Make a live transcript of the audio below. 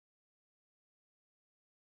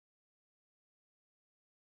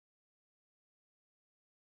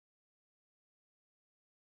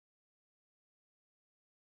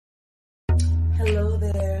Hello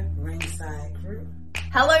there, Ringside Crew.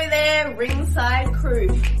 Hello there, Ringside Crew.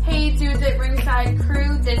 Hey dudes at Ringside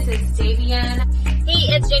Crew, this is Davian.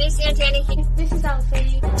 Hey, it's Jenny Santana. This is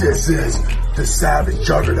Elsie. This is the Savage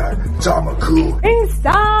Juggernaut, Tamaku.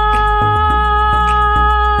 Ringside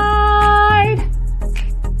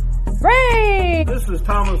Ring! This is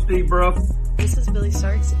Thomas D. Bruff. This is Billy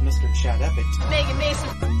Starks. Mr. Chad Epic. Megan Mason.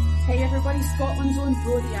 Hey everybody, Scotland's own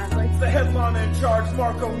Brody Adler. The headliner in charge,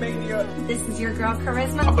 Marco Mania. This is your girl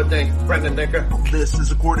Charisma. Papa Day, Brendan Decker. This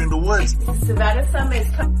is According to Woods. Savannah Summers.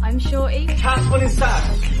 I'm Shorty. Casper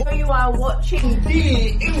Inside. Where you are watching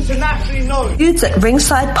The internationally known Dudes at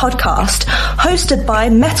Ringside podcast, hosted by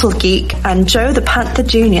Metal Geek and Joe the Panther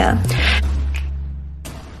Jr.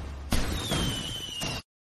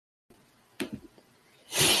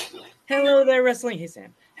 Hello there, wrestling. Hey,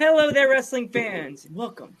 Sam. Hello there, wrestling fans.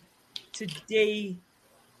 Welcome to day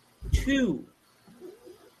 2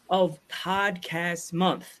 of Podcast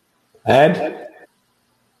Month. And?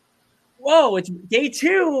 Whoa, it's day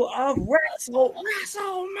 2 of WrestleMania.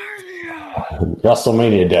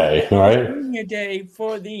 WrestleMania Day, all right? WrestleMania Day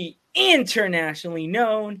for the internationally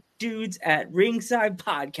known Dudes at Ringside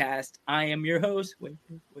podcast. I am your host. Wait.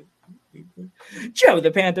 Joe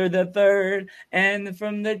the Panther the Third, and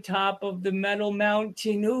from the top of the Metal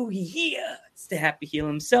Mountain, oh yeah, it's the Happy Heel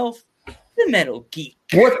himself, the Metal Geek.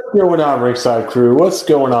 What's going on, Ringside Crew? What's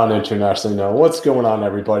going on internationally now? What's going on,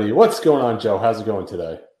 everybody? What's going on, Joe? How's it going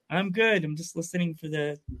today? I'm good. I'm just listening for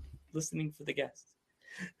the guests.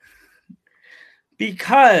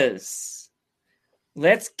 Because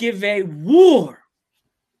let's give a war.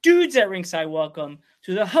 Dudes at Ringside, welcome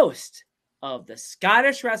to the host of the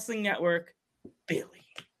Scottish Wrestling Network, Billy.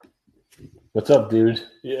 What's up, dude?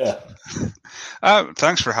 Yeah.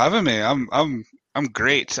 Thanks for having me. I'm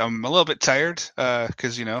great. I'm a little bit tired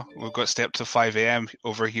because we've got to stay up till 5 a.m.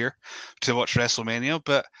 over here to watch WrestleMania.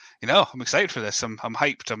 But I'm excited for this. I'm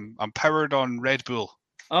hyped. I'm powered on Red Bull.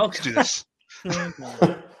 Oh, let's do this.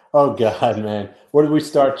 Oh God, man! Where did we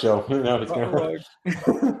start, Joe?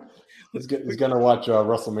 He's gonna watch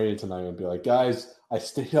WrestleMania tonight and be like, guys, I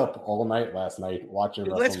stayed up all night last night watching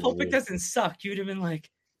WrestleMania. Let's hope it doesn't suck. You'd have been like,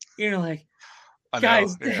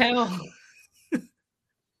 guys, the hell.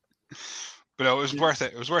 But no, it was worth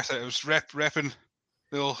it. It was repping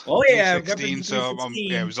the old 16, so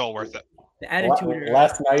it was all worth it. The attitude.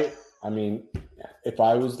 Last night, I mean, if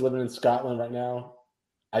I was living in Scotland right now,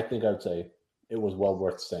 I think I would say it was well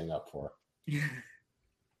worth staying up for.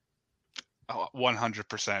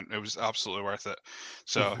 100%. It was absolutely worth it.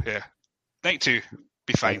 So yeah, night 2,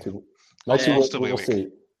 be fine. Night 2, we'll see.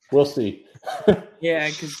 We'll see. Yeah,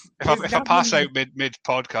 because if I pass out mid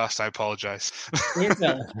podcast, I apologize.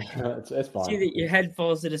 It's fine. See that your head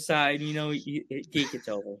falls to the side. Geek gets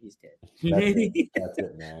over. He's dead. That's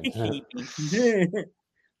it, man.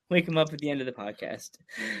 Wake him up at the end of the podcast.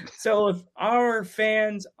 So if our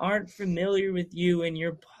fans aren't familiar with you and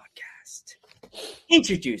your podcast,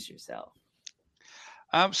 introduce yourself.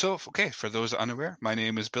 For those unaware, my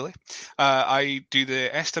name is Billy. I do the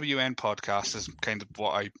SWN podcast is kind of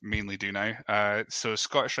what I mainly do now. So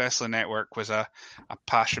Scottish Wrestling Network was a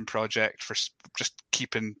passion project for just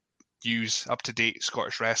keeping news up to date,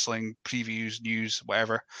 Scottish wrestling, previews, news,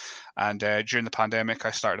 whatever. And during the pandemic,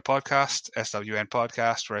 I started a podcast, SWN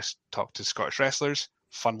Podcast, where I talk to Scottish wrestlers,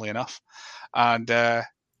 funnily enough. And that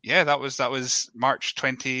was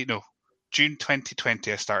June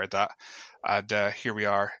 2020 I started that. And here we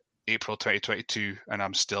are, April 2022, and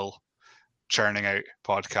I'm still churning out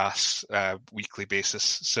podcasts weekly basis.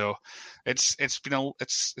 So it's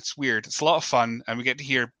weird. It's a lot of fun, and we get to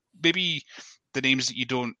hear maybe the names that you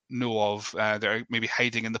don't know of that are maybe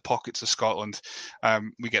hiding in the pockets of Scotland.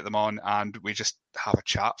 We get them on, and we just have a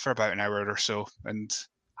chat for about an hour or so, and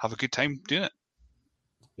have a good time doing it.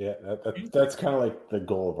 Yeah, that's kind of like the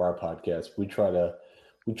goal of our podcast. We try to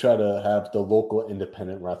have the local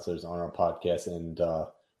independent wrestlers on our podcast and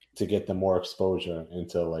to get them more exposure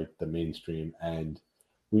into like the mainstream. And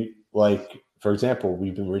we for example,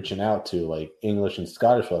 we've been reaching out to like English and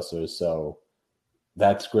Scottish wrestlers. So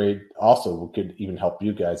that's great. Also, we could even help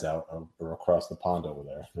you guys out or across the pond over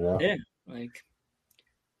there. Yeah.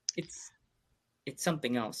 It's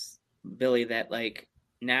something else, Billy, that like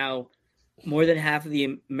now more than half of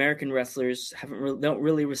the American wrestlers don't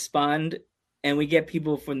really respond. And we get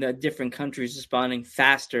people from the different countries responding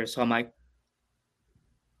faster. So I'm like,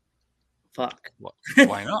 fuck.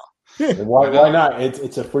 Why not? Why not?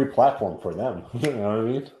 It's a free platform for them. You know what I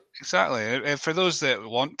mean? Exactly. And for those that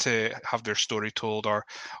want to have their story told or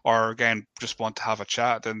again, just want to have a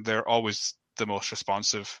chat, then they're always the most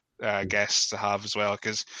responsive guests to have as well,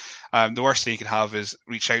 because the worst thing you can have is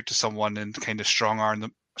reach out to someone and kind of strong arm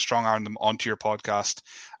them onto your podcast,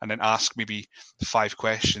 and then ask maybe 5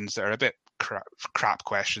 questions that are a bit crap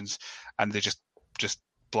questions, and they just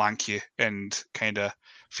blank you and kind of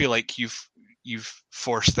feel like you've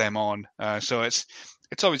forced them on. So it's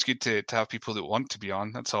always good to have people that want to be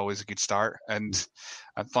on. That's always a good start. And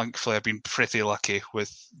thankfully, I've been pretty lucky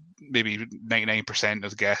with maybe 99%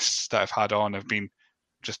 of the guests that I've had on have been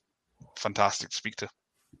just fantastic to speak to.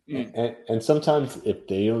 And sometimes if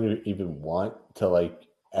they don't even want to like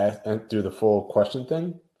ask and do the full question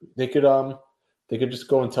thing, they could just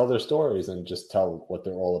go and tell their stories and just tell what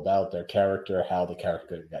they're all about, their character, how the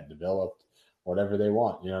character got developed, whatever they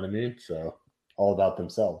want. You know what I mean? So all about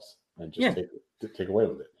themselves, and just take away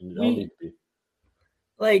with it. And you don't need to be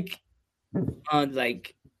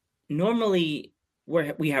like normally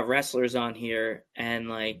we have wrestlers on here and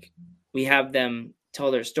like we have them tell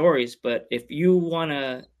their stories, but if you want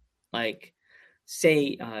to like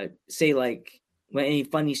say like any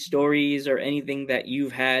funny stories or anything that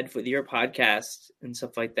you've had for your podcast and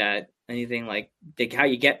stuff like that, anything like how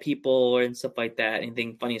you get people and stuff like that,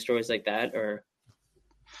 anything funny stories like that, or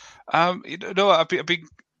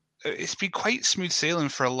it's been quite smooth sailing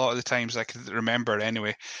for a lot of the times I can remember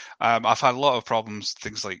anyway. I've had a lot of problems,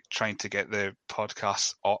 things like trying to get the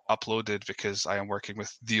podcast uploaded because I am working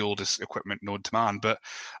with the oldest equipment known to man. But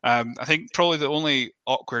I think probably the only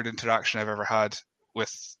awkward interaction I've ever had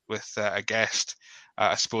with a guest,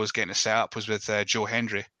 I suppose, getting it set up was with Joe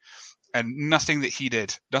Hendry. And nothing that he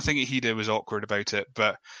did was awkward about it.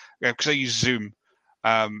 But because I use Zoom,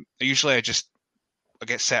 usually I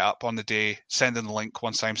get set up on the day, send in the link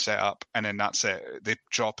once I'm set up, and then that's it. They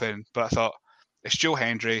drop in. But I thought, it's Joe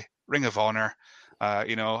Hendry, Ring of Honor. I'm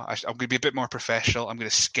going to be a bit more professional. I'm going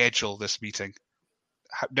to schedule this meeting.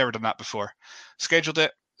 I've never done that before. Scheduled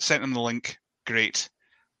it, sent him the link. Great.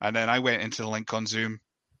 And then I went into the link on Zoom,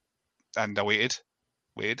 and I waited.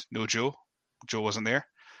 No Joe. Joe wasn't there.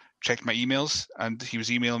 Checked my emails, and he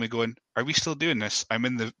was emailing me going, "Are we still doing this? I'm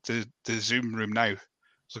in the Zoom room now."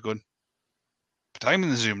 So going, but I'm in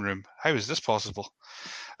the Zoom room. How is this possible?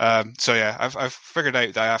 So yeah, I've figured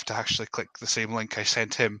out that I have to actually click the same link I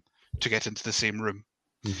sent him to get into the same room.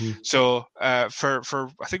 Mm-hmm. So for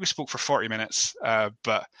I think we spoke for 40 minutes,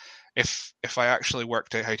 but if I actually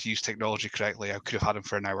worked out how to use technology correctly, I could have had him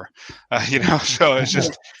for an hour. So it's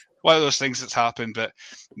just one of those things that's happened. But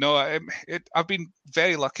no, I've been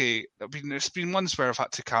very lucky. There's been ones where I've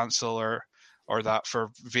had to cancel or that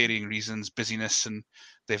for varying reasons, busyness, and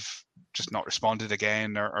they've just not responded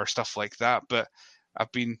again or stuff like that. But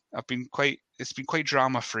it's been quite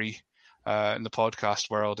drama free in the podcast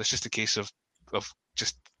world. It's just a case of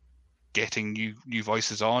just getting new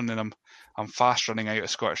voices on, and I'm fast running out of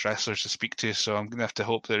Scottish wrestlers to speak to, so I'm gonna have to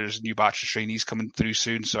hope there's a new batch of trainees coming through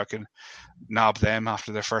soon so I can nab them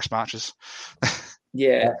after their first matches.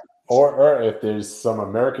 Yeah. Or if there's some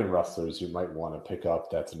American wrestlers you might want to pick up,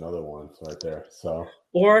 that's another one right there. So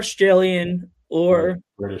or Australian or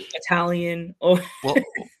British, Italian, or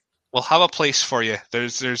we'll have a place for you.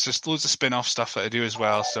 There's just loads of spin-off stuff that I do as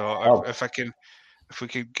well. So if we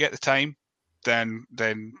can get the time, then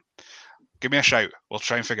give me a shout. We'll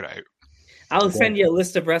try and figure it out. I'll send you a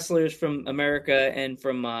list of wrestlers from America and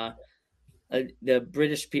from the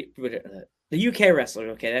British people. The UK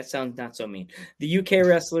wrestlers, okay, that sounds not so mean. The UK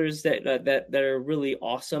wrestlers that are really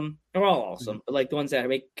awesome. They're all awesome, but like the ones that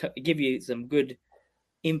give you some good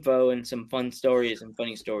info and some fun stories and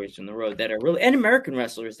funny stories from the road that are really, and American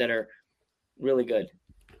wrestlers that are really good.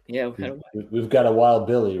 Yeah, we've got a Wild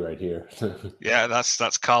Billy right here. Yeah,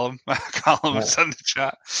 that's Colin. Colin was in the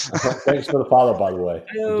chat. Thanks for the follow, by the way.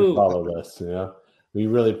 Follow us. Yeah. We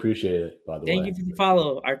really appreciate it, by the way. Thank you for the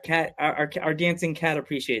follow. Our cat, our dancing cat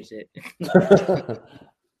appreciates it.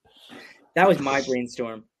 That was my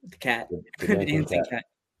brainstorm. The cat. The dancing cat.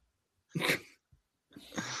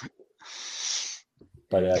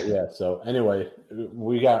 But yeah, so anyway,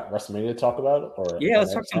 we got WrestleMania to talk about? Or yeah,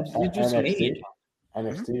 let's talk some NXT.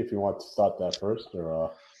 NXT, if you want to start that first,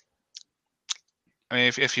 or I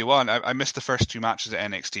mean, if you want, I missed the first 2 matches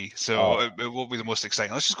at NXT, so it won't be the most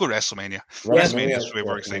exciting. Let's just go to WrestleMania. WrestleMania is way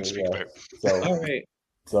more exciting to speak about. So, all right.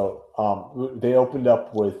 So they opened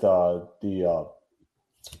up with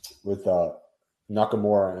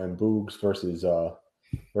Nakamura and Boogs versus the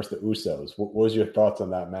Usos. What was your thoughts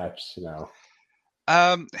on that match?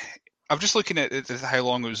 I'm just looking at how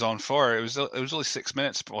long it was on for. It was only 6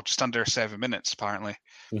 minutes, well, just under 7 minutes apparently.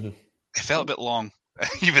 Mm-hmm. It felt a bit long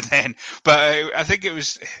even then, but I think it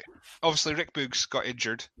was obviously Rick Boogs got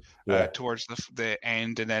injured towards the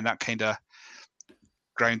end, and then that kind of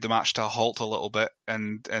ground the match to a halt a little bit,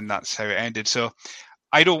 and that's how it ended. So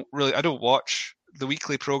I don't watch the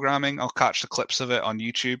weekly programming. I'll catch the clips of it on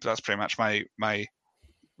YouTube. That's pretty much my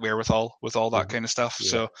wherewithal with all that kind of stuff. Yeah.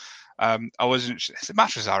 So I wasn't. The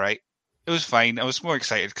match was all right. It was fine. I was more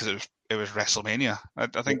excited because it was WrestleMania.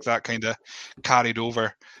 I think that kind of carried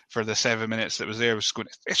over for the 7 minutes that was there. I was going,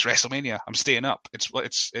 it's WrestleMania. I'm staying up. It's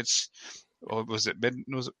was it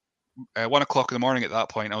 1 o'clock in the morning at that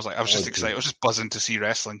point? I was just excited. I was just buzzing to see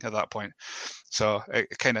wrestling at that point. So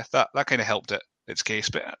it kind of that kind of helped its case.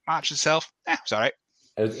 But match itself, it was all right.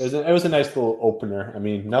 It was a nice little opener. I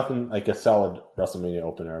mean, nothing like a solid WrestleMania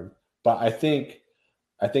opener, but I think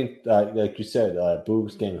like you said,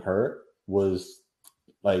 Boogs getting hurt was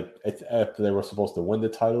like if they were supposed to win the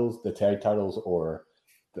titles, the tag titles, or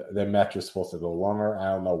the match was supposed to go longer.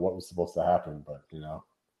 I don't know what was supposed to happen, but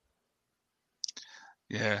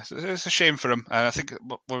Yeah, it's a shame for him. I think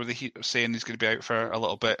what were they saying? He's going to be out for a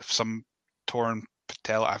little bit. Some torn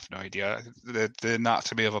patella. I have no idea. The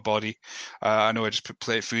anatomy of a body. I know I just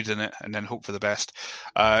put food in it and then hope for the best.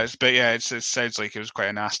 But yeah, it sounds like it was quite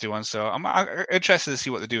a nasty one. So I'm interested to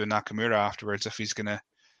see what they do with Nakamura afterwards. If he's going to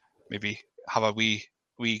maybe have a wee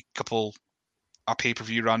couple a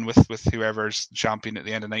pay-per-view run with whoever's champion at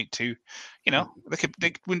the end of night too.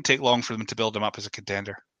 They wouldn't take long for them to build him up as a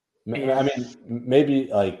contender. I mean, maybe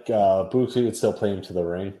like Boogs could still play him to the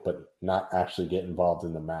ring, but not actually get involved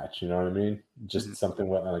in the match. You know what I mean? Just something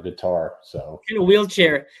on a guitar. So in a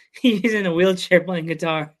wheelchair, he's in a wheelchair playing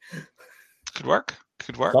guitar. Could work.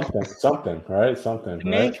 Something, right? Something. The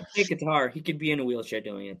man can play guitar. He could be in a wheelchair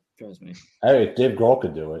doing it. Trust me. Hey, Dave Grohl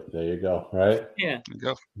could do it. There you go. Right? Yeah. There you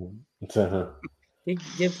go.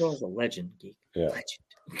 Dave Grohl's a legend. Geek. Yeah.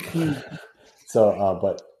 Legend. So,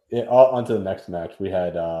 but. On to the next match. We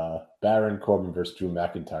had Baron Corbin versus Drew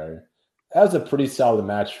McIntyre. That was a pretty solid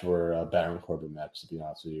match for a Baron Corbin match, to be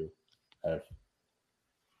honest with you.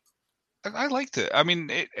 I liked it. I mean,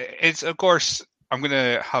 it's of course I'm going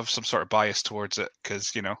to have some sort of bias towards it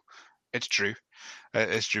because it's Drew.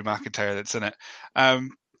 It's Drew McIntyre that's in it.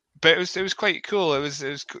 But it was quite cool. It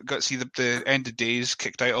was got to see the end of days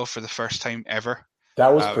kicked out of for the first time ever.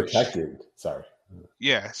 That was protected. Sorry.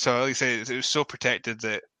 Yeah, so like I say, it was so protected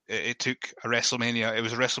that it took a WrestleMania. It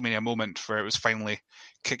was a WrestleMania moment where it was finally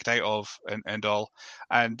kicked out of and all.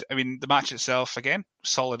 And I mean, the match itself, again,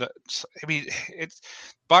 solid. I mean, it's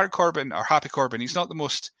Baron Corbin or Happy Corbin. He's not the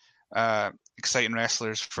most exciting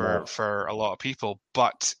wrestlers for a lot of people,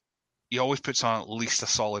 but he always puts on at least a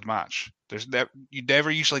solid match. You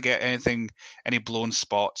never usually get any blown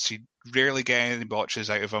spots. You rarely get any botches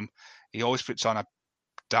out of him. He always puts on a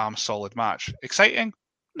damn solid match. Exciting?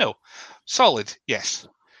 No. Solid? Yes.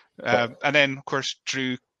 And then, of course,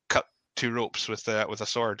 Drew cut 2 ropes with a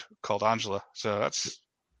sword called Angela. So that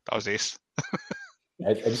was ace.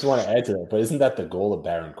 I just want to add to that, but isn't that the goal of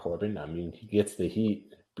Baron Corbin? I mean, he gets the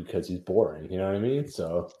heat because he's boring. You know what I mean?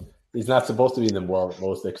 So he's not supposed to be the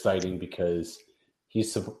most exciting because he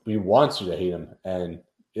wants you to hate him, and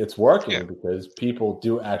it's working because people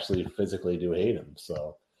do actually physically hate him.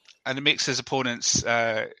 So. And it makes his opponents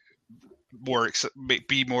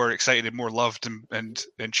be more excited and more loved and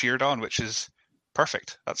cheered on, which is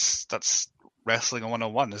perfect. That's wrestling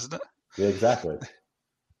 101, isn't it? Yeah, exactly.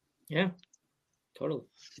 Yeah, totally.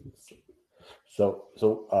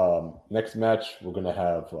 So next match we're gonna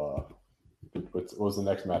have. What was the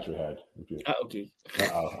next match we had? Okay.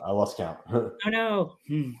 I lost count. Oh no.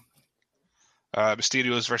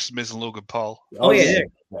 Mysterios versus Miz and Logan Paul. Oh yeah,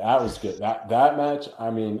 that was good. That match. I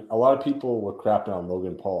mean, a lot of people were crapping on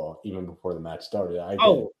Logan Paul even before the match started.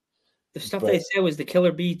 The stuff they said was the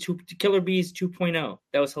Killer Bees 2.0.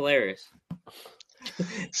 That was hilarious.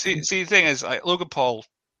 see, the thing is, Logan Paul,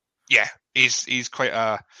 he's quite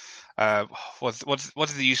a what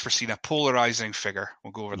did they use for Cena? Polarizing figure.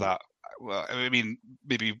 We'll go over that. Well, I mean,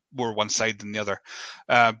 maybe more one side than the other,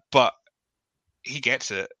 but he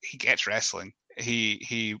gets it. He gets wrestling.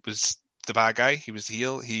 He was the bad guy. He was the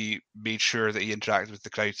heel. He made sure that he interacted with the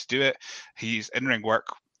crowd to do it. His in-ring work,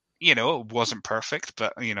 it wasn't perfect,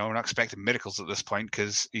 but we're not expecting miracles at this point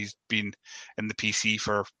because he's been in the PC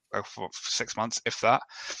for 6 months, if that.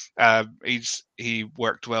 He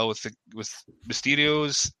worked well with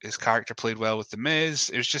Mysterios. His character played well with the Miz.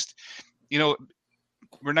 It was just,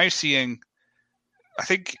 we're now seeing. I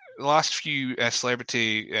think the last few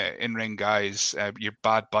celebrity in-ring guys, your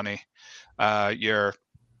Bad Bunny, your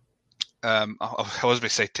I was going to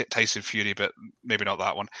say Tyson Fury, but maybe not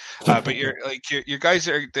that one. But your guys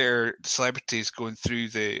that are there, celebrities going through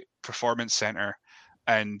the performance center,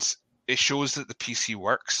 and it shows that the PC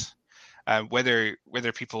works. whether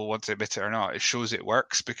people want to admit it or not, it shows it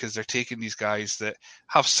works because they're taking these guys that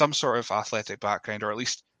have some sort of athletic background, or at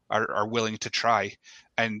least are willing to try,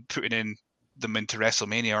 and putting them into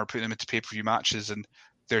WrestleMania or putting them into pay-per-view matches, and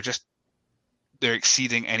they're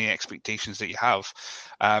exceeding any expectations that you have.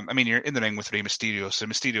 I mean, you're in the ring with Rey Mysterio, so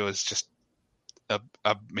Mysterio is just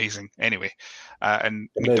amazing anyway. And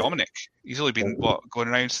I mean, Dominic, he's only been going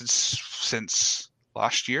around since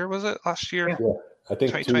last year, was it? Last year? Yeah. I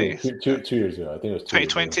think 2020. two years ago. I think it was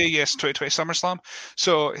 2020. Yes, 2020 SummerSlam.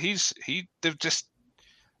 So they've just,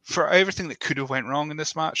 for everything that could have went wrong in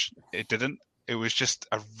this match, it didn't. It was just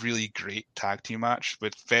a really great tag team match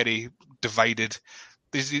with very divided.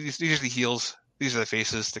 These are the heels. These are the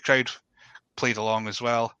faces. The crowd played along as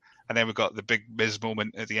well, and then we got the big Miz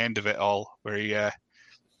moment at the end of it all, where he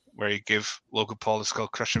gave Logan Paul the skull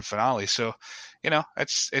crushing finale. So,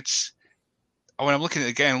 it's. When I'm looking at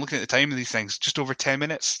it again, I'm looking at the time of these things, just over 10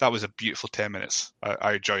 minutes. That was a beautiful 10 minutes.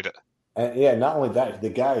 I enjoyed it. And yeah, not only that, the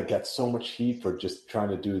guy got so much heat for just trying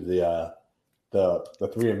to do the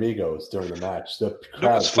Three Amigos during the match. The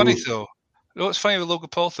crowd what's funny though? What's funny with Logan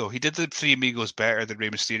Paul though? He did the Three Amigos better than Rey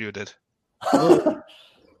Mysterio did.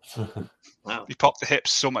 Wow. He popped the hips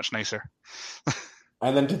so much nicer.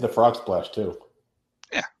 And then did the frog splash too.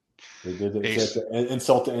 Yeah. He did the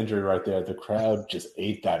insult to injury right there. The crowd just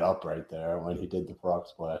ate that up right there when he did the frog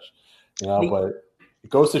splash. But it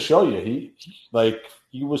goes to show you,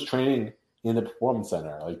 he was training in the Performance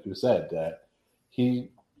Center, like you said, that he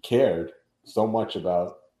cared so much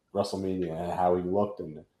about WrestleMania and how he looked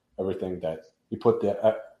and everything that he put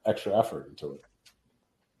the extra effort into it.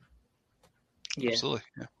 Yeah. Absolutely.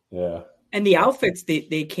 Yeah. And the outfits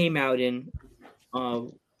they came out in,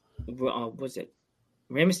 was it?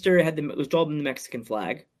 Rey Mysterio was drawn in the Mexican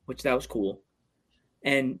flag, which that was cool.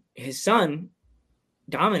 And his son,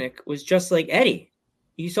 Dominic, was just like Eddie.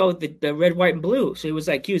 You saw the red, white, and blue. So he was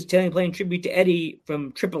playing tribute to Eddie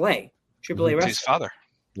from AAA wrestling. To his father.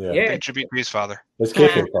 Yeah. Tribute to his father. His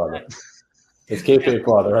kayfabe father. His kayfabe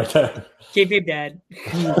father right there. Kayfabe dad.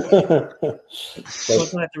 Don't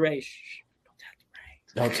tell Ray.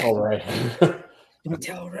 Don't tell Ray. Don't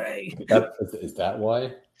tell Ray. Is that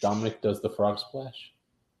why Dominic does the frog splash?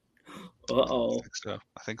 Uh-oh. I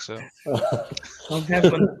think so. Don't have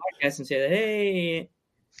him on the podcast and say that, hey,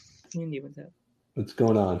 Andy, what's up? What's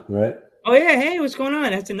going on, right? Oh, yeah, hey, what's going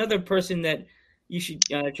on? That's another person that you should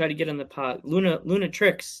try to get on the pod. Luna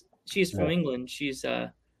Tricks. She's from England. She's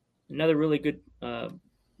another really good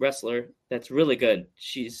wrestler that's really good.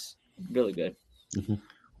 She's really good. Mm-hmm.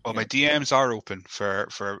 Well, my DMs are open for.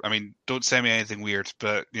 I mean, don't send me anything weird,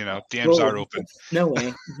 but DMs are open. No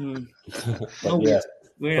way. Mm-hmm.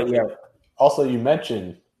 Also, you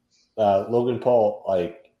mentioned Logan Paul.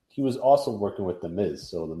 Like, he was also working with The Miz,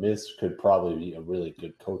 so The Miz could probably be a really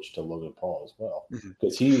good coach to Logan Paul as well,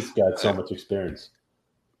 because he's got so much experience.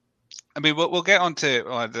 I mean, we'll get on to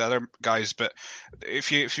the other guys, but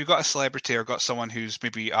if you've got a celebrity or got someone who's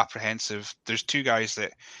maybe apprehensive, there's two guys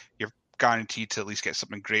that you're guaranteed to at least get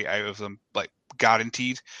something great out of them, like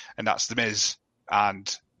guaranteed, and that's The Miz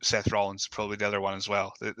and Seth Rollins, probably the other one as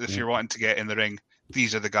well. If you're wanting to get in the ring,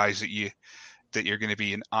 these are the guys that you're going to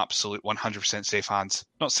be in absolute 100% safe hands.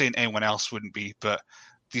 Not saying anyone else wouldn't be, but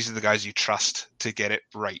these are the guys you trust to get it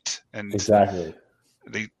right. And exactly,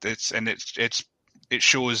 it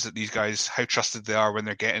shows that these guys, how trusted they are when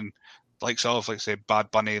they're getting say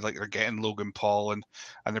Bad Bunny, like they're getting Logan Paul, and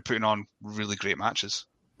they're putting on really great matches.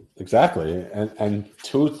 Exactly, and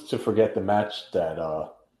to forget the match that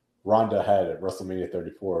Ronda had at WrestleMania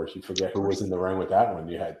 34. You forget who was in the ring with that one.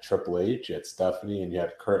 You had Triple H, you had Stephanie, and you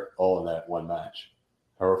had Kurt all in that one match.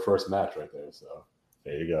 Her first match right there. So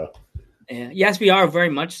there you go. Yes, we are very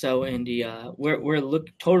much so, Andy. We're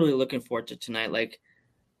totally looking forward to tonight. Like,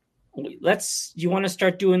 you want to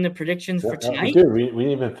start doing the predictions for tonight? We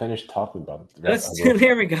didn't even finish talking about it.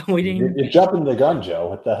 There we go. We didn't. You're jumping the gun, Joe.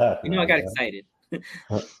 What the heck? I got excited.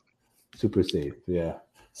 Super safe, yeah.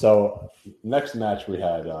 So next match we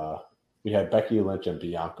had Becky Lynch and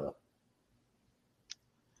Bianca.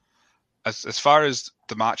 As far as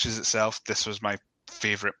the matches itself, this was my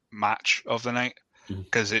favorite match of the night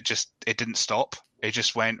because it didn't stop. It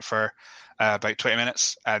just went for about 20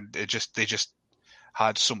 minutes, and they just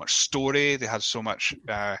had so much story. They had so much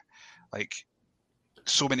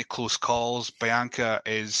so many close calls. Bianca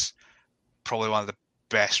is probably one of the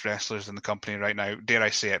best wrestlers in the company right now. Dare I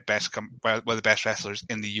say it, one of the best wrestlers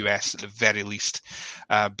in the US at the very least,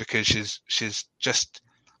 because she just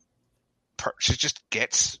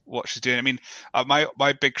gets what she's doing. I mean,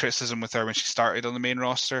 my big criticism with her when she started on the main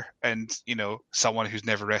roster, and someone who's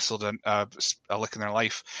never wrestled a lick in their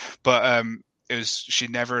life, but she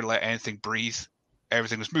never let anything breathe.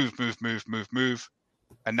 Everything was move, move, move, move, move.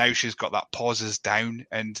 And now she's got that pauses down,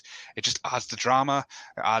 and it just adds the drama.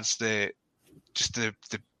 It adds the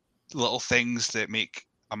little things that make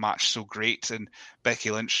a match so great. And Becky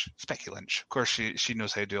Lynch, of course, she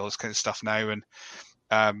knows how to do all this kind of stuff now. And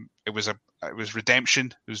it was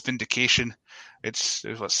redemption. It was vindication. It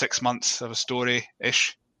was what, 6 months of a story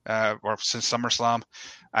ish, or since SummerSlam,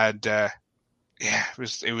 and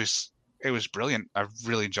it was brilliant. I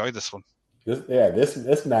really enjoyed this one.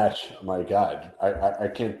 This match, oh my God, I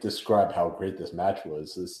can't describe how great this match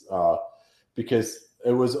was. Because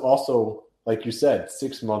it was also, like you said,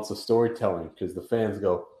 6 months of storytelling. Because the fans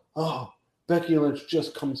go, "Oh, Becky Lynch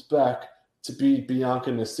just comes back to beat Bianca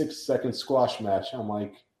in a 6-second squash match." I'm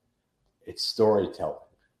like, it's storytelling.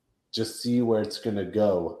 Just see where it's gonna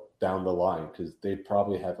go down the line, because they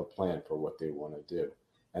probably have a plan for what they want to do,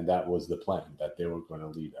 and that was the plan, that they were going to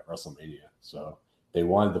lead at WrestleMania. So they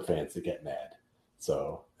wanted the fans to get mad,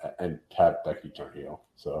 so, and have Becky turn heel.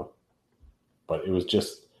 So, but it was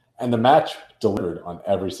just, and the match delivered on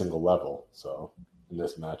every single level. So in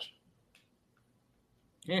this match,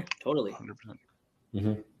 yeah, totally, 100%.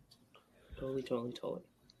 Mm-hmm. Totally.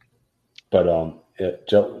 But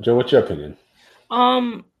Joe, what's your opinion?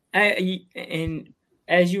 And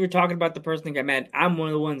as you were talking about the person that got mad, I'm one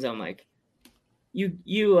of the ones. I'm like, you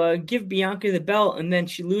give Bianca the belt, and then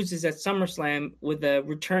she loses at SummerSlam with a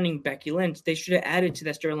returning Becky Lynch. They should have added to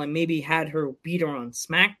that storyline. Maybe had her beat her on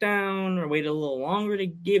SmackDown, or wait a little longer to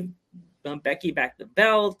give Becky back the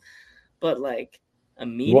belt. But like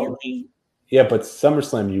immediately, yeah. But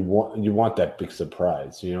SummerSlam, you want that big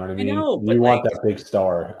surprise. You know what I mean? I know, you want that big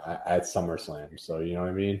star at SummerSlam. So you know what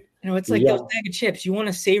I mean? It's like those bag of chips. You want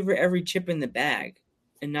to savor every chip in the bag,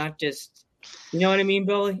 and not just. You know what I mean,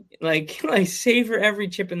 Billy? Like savor every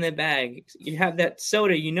chip in the bag. You have that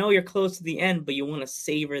soda, you're close to the end, but you want to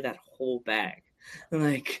savor that whole bag. And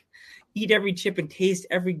like eat every chip and taste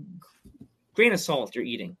every grain of salt you're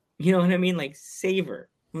eating. You know what I mean? Like savor.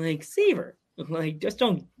 Like just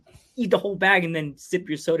don't eat the whole bag and then sip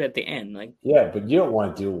your soda at the end. Like, yeah, but you don't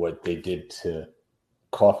want to do what they did to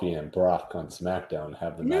Coffee and Brock on SmackDown,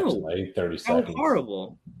 have the match in like 30 seconds. That was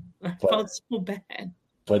horrible. I felt so bad.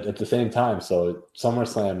 But at the same time, so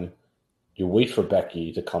SummerSlam, you wait for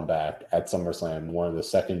Becky to come back at SummerSlam, one of the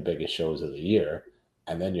second biggest shows of the year,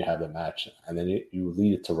 and then you have the match, and then you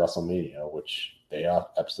lead it to WrestleMania, which they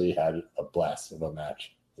absolutely had a blast of a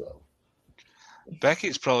match. So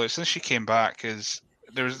Becky's probably, since she came back,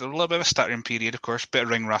 there was a little bit of a starting period, of course, bit of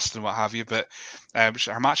ring rust and what have you, but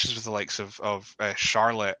her matches with the likes of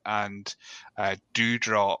Charlotte and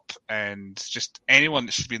Doudrop and just anyone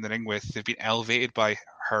that she's been in the ring with, they've been elevated by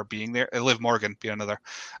her being there. Liv Morgan being another.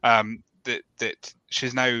 That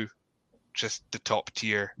she's now just the top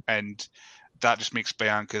tier, and that just makes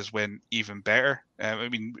Bianca's win even better. I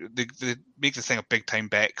mean, they make the thing of big time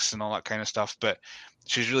Bex and all that kind of stuff, but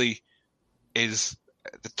she really is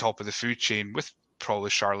at the top of the food chain with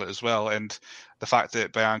probably Charlotte as well. And the fact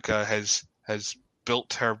that Bianca has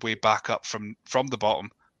built her way back up from the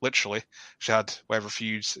bottom, literally. She had whatever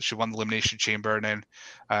feuds, she won the Elimination Chamber, and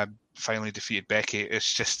then finally defeated Becky.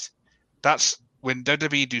 It's just, that's when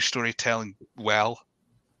WWE do storytelling well,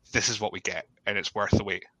 this is what we get, and it's worth the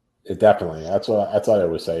wait. Definitely. That's what I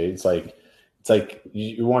always say. It's like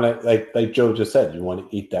you want to, like Joe just said, you want to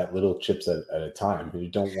eat that little chips at a time. You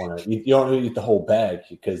don't want to eat the whole bag,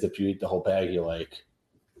 because if you eat the whole bag, you're like,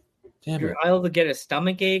 damn, you're either get a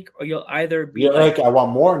stomach ache, or you'll either be like I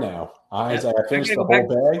want more now. I finished the whole bag.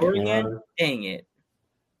 Dang it!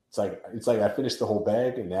 It's like I finished the whole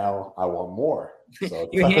bag, and now I want more. So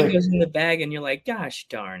your hand goes in the bag, and you're like, gosh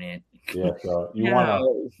darn it. Yeah, so you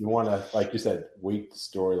want to, like you said, wait the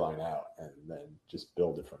storyline out and then just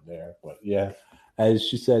build it from there. But yeah, as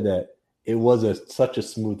she said, that it was such a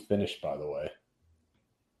smooth finish. By the way,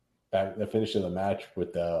 the finish of the match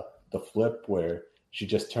with the flip where she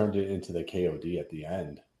just turned it into the KOD at the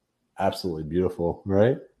end, absolutely beautiful,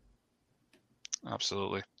 right?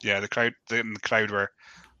 Absolutely, yeah. The crowd were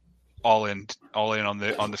all in on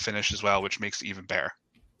the finish as well, which makes it even better.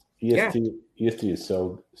 EST is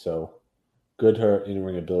so good. Her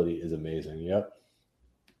in-ring ability is amazing. Yep.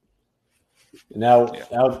 Now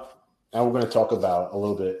we're going to talk about a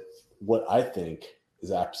little bit what I think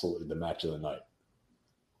is absolutely the match of the night: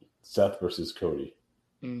 Seth versus Cody.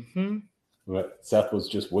 Mm-hmm. But Seth was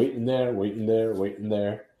just waiting there,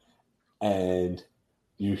 and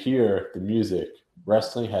you hear the music.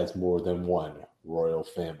 Wrestling has more than one royal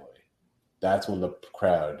family. That's when the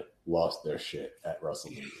crowd lost their shit at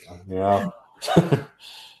WrestleMania. You know?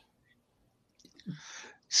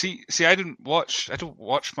 See, I don't watch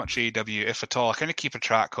much AEW, if at all. I kind of keep a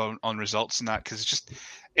track on results and that, because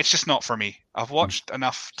it's just not for me. I've watched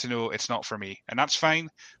enough to know it's not for me, and that's fine.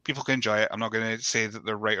 People can enjoy it. I'm not going to say that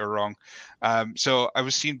they're right or wrong. So I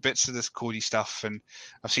was seeing bits of this Cody stuff, and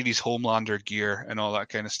I've seen his Homelander gear and all that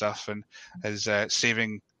kind of stuff, and his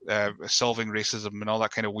solving racism and all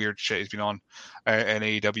that kind of weird shit he's been on in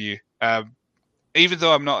AEW. Even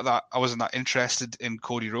though I wasn't that interested in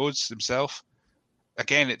Cody Rhodes himself.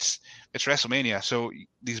 Again, it's WrestleMania, so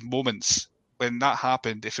these moments when that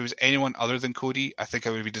happened, if it was anyone other than Cody, I think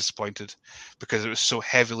I would be disappointed because it was so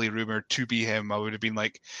heavily rumored to be him. I would have been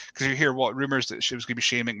like, because you hear what rumors that it was going to be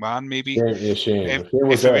Shane McMahon, maybe. Yeah, Shane.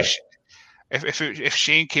 If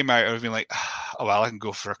Shane came out, I would have been like, oh well, I can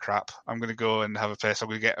go for a crap. I'm going to go and have a piss. I'm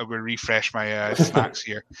going to refresh my snacks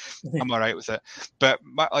here. I'm all right with it. But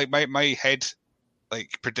my head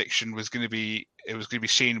prediction was going to be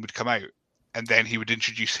Shane would come out. And then he would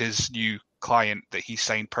introduce his new client that he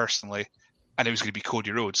signed personally, and it was going to be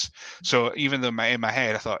Cody Rhodes. So even though in my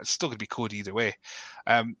head I thought it's still going to be Cody either way.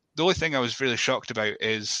 The only thing I was really shocked about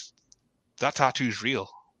is that tattoo's real.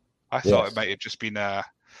 I thought it might have just been they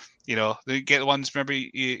get the ones. Remember you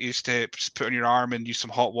used to just put on your arm and use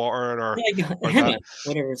some hot water or whatever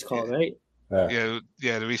it's called, right? Yeah.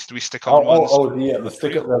 We stick on ones.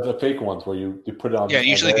 The fake ones where you put it on. Yeah,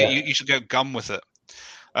 you should get gum with it.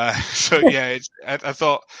 So yeah, I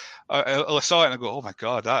thought I saw it and I go, oh my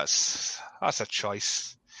god, that's a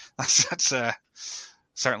choice. That's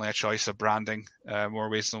certainly a choice of branding, more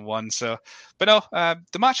ways than one. So, but no,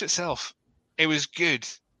 the match itself, it was good.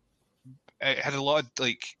 It had a lot of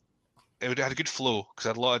it had a good flow because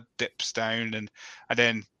it had a lot of dips down and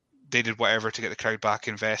then they did whatever to get the crowd back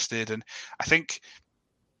invested. And I think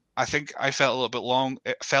I felt a little bit long.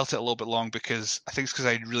 It felt it a little bit long because I think it's because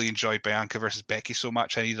I really enjoyed Bianca versus Becky so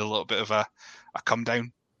much. I needed a little bit of a come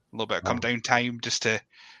down, a little bit of come down time just to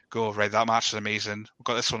go, right, that match is amazing. We've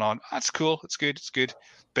got this one on. That's cool. It's good.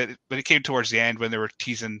 But when it came towards the end, when they were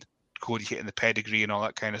teasing Cody hitting the pedigree and all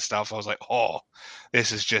that kind of stuff, I was like, oh,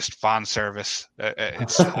 this is just fan service at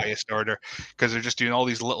its highest order, because they're just doing all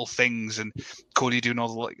these little things and Cody doing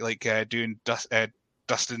all the doing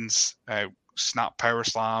Dustin's snap power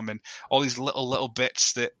slam and all these little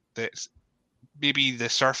bits that maybe the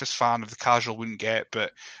surface fan of the casual wouldn't get,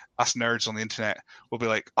 but us nerds on the internet will be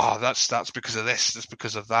like, oh, that's because of this, that's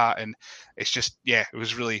because of that. And it's just, yeah, it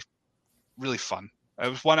was really, really fun. It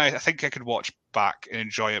was one I think I could watch back and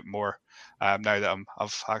enjoy it more now that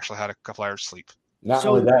I've actually had a couple hours sleep. Not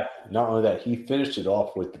only that, he finished it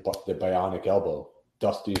off with the bionic elbow,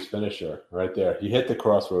 Dusty's finisher right there. He hit the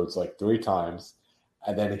crossroads 3 times,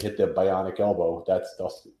 and then he hit the bionic elbow. That's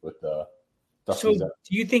Dusty with the. So, do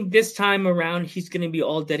you think this time around he's going to be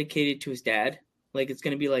all dedicated to his dad? It's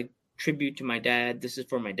going to be tribute to my dad. This is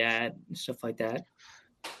for my dad and stuff like that.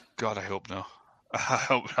 God, I hope no. I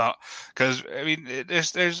hope not, because I mean,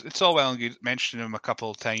 it's all well and good mentioning him a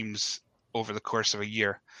couple of times over the course of a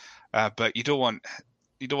year, but you don't want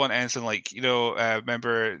anything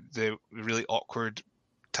remember the really awkward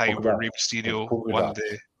time where Rey Mysterio won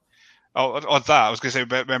the. Oh, that I was going to say.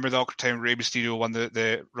 Remember the awkward time Rey Mysterio won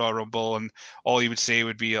the Royal Rumble, and all he would say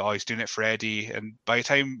would be, "Oh, he's doing it for Eddie." And by the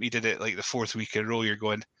time he did it, the 4th week in a row, you're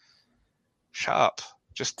going, "Shut up."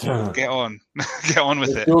 Just get on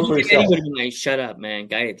with it. Eddie would be like, "Shut up, man,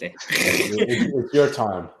 cállate." It's your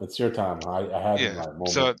time. It's your time. I had my moment.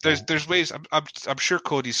 So there's ways. I'm sure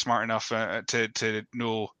Cody's smart enough to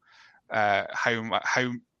know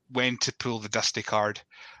how when to pull the Dusty card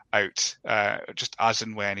out, just as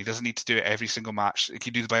and when. He doesn't need to do it every single match. He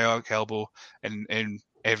can do the bionic elbow in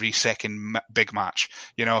every second big match.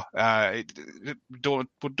 Don't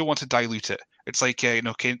want to dilute it. It's like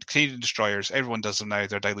Canadian destroyers. Everyone does them now.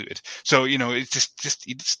 They're diluted. So it's just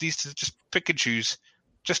he just needs to just pick and choose,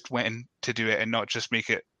 just when to do it, and not just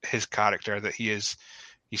make it his character that he is.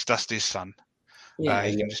 He's Dusty's son. Yeah,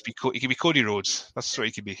 he can just be. He can be Cody Rhodes. That's what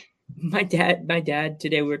he could be. My dad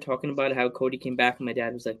today, we were talking about how Cody came back, and my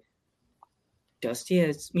dad was like, "Dusty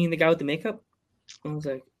has the guy with the makeup." I was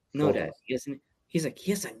like, "No, Dad, he hasn't." He's like,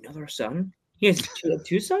 "He has another son? He has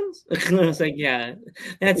two sons?" I was like, "Yeah,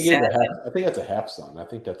 that's sad." I think that's a half son. I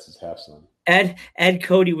think that's his half son. Add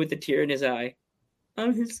Cody with a tear in his eye.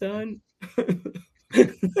 I'm his son.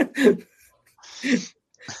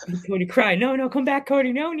 Cody cried. No, come back,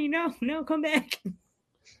 Cody. No, come back.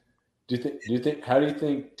 Do you think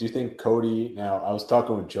Cody? Now, I was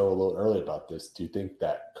talking with Joe a little earlier about this. Do you think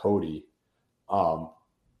that Cody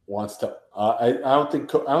wants to? I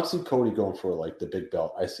don't see Cody going for the big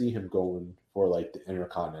belt. I see him going for the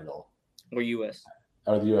Intercontinental or US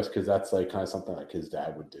because that's kind of something his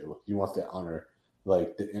dad would do. He wants to honor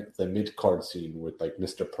like the mid card scene with like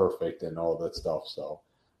Mr. Perfect and all that stuff. So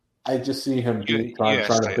I just see him trying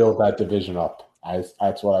to build that division up.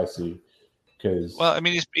 That's what I see. Well, I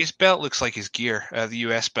mean, his belt looks like his gear. The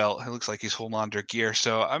US belt, it looks like his Homelander gear.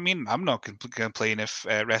 So, I mean, I'm not going to complain if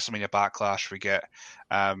WrestleMania Backlash we get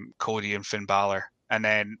Cody and Finn Balor, and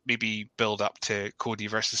then maybe build up to Cody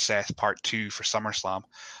versus Seth Part 2 for SummerSlam.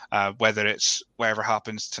 Whether it's whatever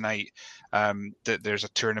happens tonight, that there's a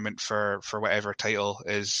tournament for whatever title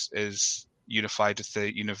is unified with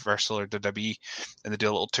the Universal or WWE, and they do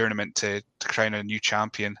a little tournament to crown a new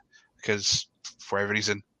champion because for whatever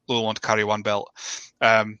reason, Lowell want to carry one belt,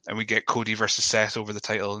 and we get Cody versus Seth over the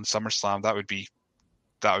title in SummerSlam. That would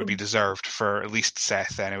be deserved for at least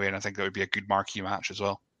Seth anyway, and I think that would be a good marquee match as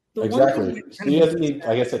well. Exactly. He doesn't need,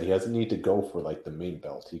 like I said, he doesn't need to go for like the main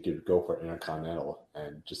belt. He could go for Intercontinental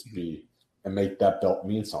and just and make that belt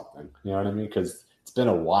mean something. You know what I mean? Because it's been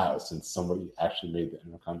a while since somebody actually made the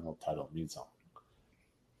Intercontinental title mean something.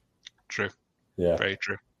 True. Yeah. Very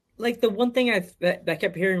true. Like the one thing that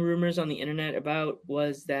kept hearing rumors on the internet about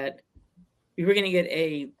was that we were going to get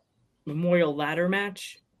a memorial ladder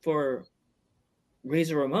match for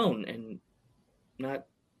Razor Ramon, and not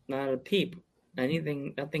a peep.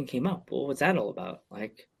 Nothing came up. What was that all about?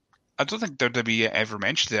 Like, I don't think WWE ever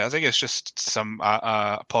mentioned it. I think it's just some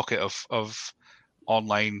pocket of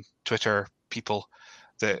online Twitter people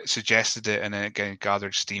that suggested it, and then it kind of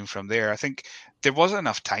gathered steam from there. I think there wasn't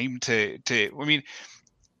enough time to. I mean,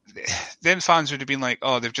 then fans would have been like,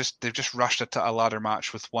 "Oh, they've just rushed it to a ladder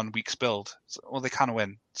match with 1 week's build." So, well, they can't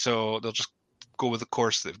win, so they'll just go with the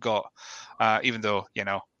course they've got. Even though, you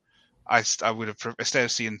know, I would have, instead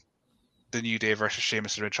of seeing the New Day versus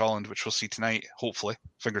Sheamus and Ridge Holland, which we'll see tonight, hopefully,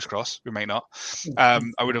 fingers crossed, we might not. I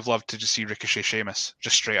would have loved to just see Ricochet Sheamus,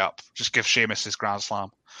 just straight up, just give Sheamus his Grand Slam,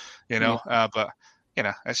 you know. But you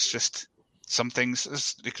know, it's just some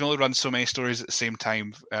things. You can only run so many stories at the same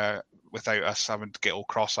time without us having to get all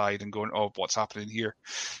cross-eyed and going, "Oh, what's happening here?"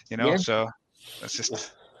 You know. Yeah. So that's just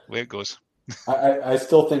the way it goes. I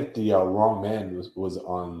still think the wrong man was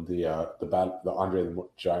on the Andre the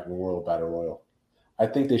Giant Memorial Battle Royal. I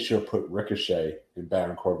think they should have put Ricochet in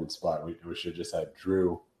Baron Corbin's spot. We should have just had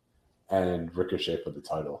Drew and Ricochet for the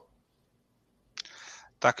title.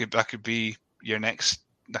 That could be your next.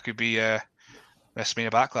 That could be WrestleMania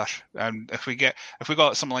Backlash. And if we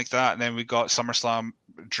got something like that, and then we got SummerSlam,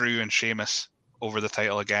 Drew and Sheamus over the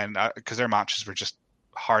title again, because their matches were just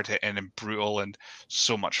hard hitting and brutal and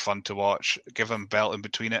so much fun to watch. Give them a belt in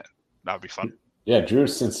between it. That would be fun. Yeah, Drew,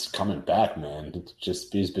 since coming back, man,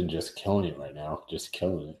 he's been just killing it right now. Just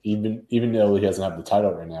killing it. Even though he doesn't have the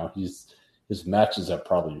title right now, his matches are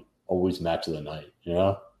probably always match of the night, you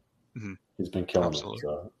know? Mm-hmm. He's been killing it.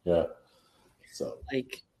 So yeah. So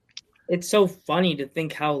like, it's so funny to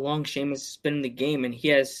think how long Sheamus has been in the game, and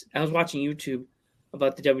I was watching YouTube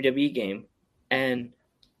about the WWE game, and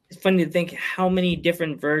it's funny to think how many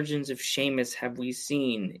different versions of Sheamus have we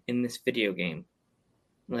seen in this video game.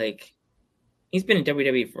 Like, he's been in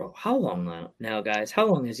WWE for how long now, guys? How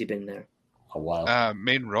long has he been there? A while.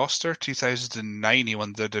 Main roster, 2009 he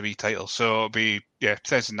won the WWE title. So it'll be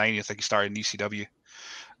 2009. I think he started in ECW.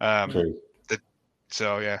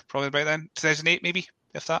 So yeah, probably about then. 2008 maybe,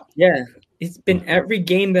 if that. Yeah, it's been every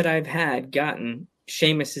game that I've gotten.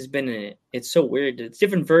 Sheamus has been in it. It's so weird. It's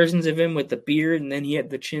different versions of him with the beard, and then he had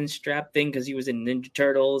the chin strap thing because he was in Ninja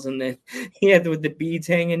Turtles, and then he had with the beads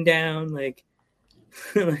hanging down, like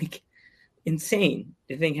insane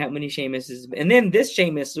to think how many Sheamus is. And then this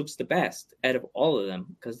Sheamus looks the best out of all of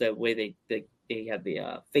them because the way they have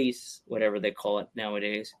the face, whatever they call it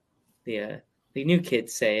nowadays. The new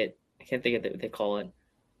kids say it. I can't think of what they call it.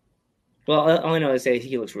 Well, all I know is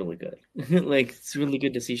he looks really good. Like, it's really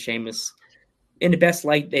good to see Sheamus in the best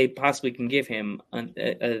light they possibly can give him,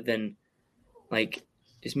 other than like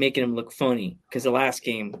just making him look funny. Because the last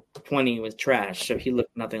game, 20 was trash, so he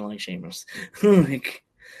looked nothing like Sheamus. Like,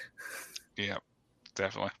 yeah,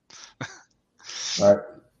 definitely. All right.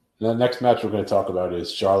 The next match we're going to talk about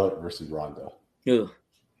is Charlotte versus Ronda. Ugh.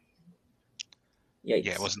 Yeah,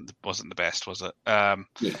 it wasn't the best, was it?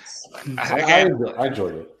 Yes. I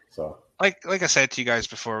enjoyed it. So, like I said to you guys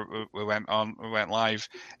before we went live,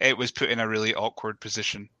 it was put in a really awkward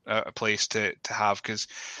position, a place to have, because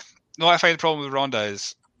I find the problem with Ronda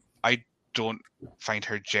is I don't find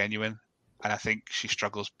her genuine, and I think she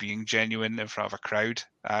struggles being genuine in front of a crowd,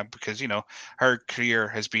 because her career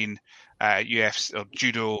has been UFC or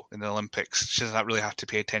judo in the Olympics. She doesn't really have to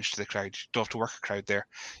pay attention to the crowd. She don't have to work a crowd there.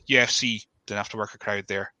 UFC didn't have to work a crowd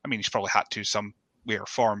there. I mean, he's probably had to some way or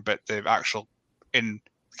form, but the actual in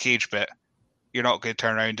the cage bit, you're not going to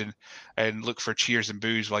turn around and look for cheers and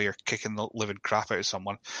boos while you're kicking the living crap out of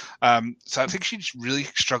someone. So I think she just really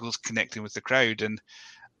struggles connecting with the crowd,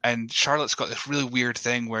 and Charlotte's got this really weird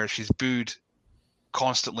thing where she's booed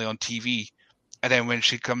constantly on TV, and then when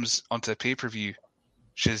she comes onto a pay-per-view,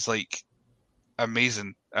 she's like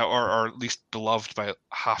amazing, or at least beloved by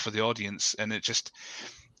half of the audience, and it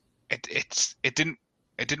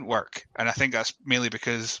didn't work. And I think that's mainly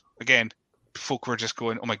because, again, folk were just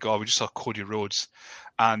going, oh my god, we just saw Cody Rhodes,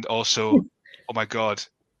 and also oh my god,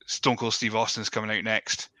 Stone Cold Steve Austin's coming out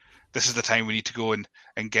next. This is the time we need to go and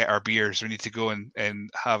get our beers. We need to go and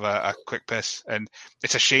have a quick piss. And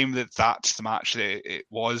it's a shame that that's the match that it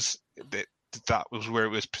was, that was where it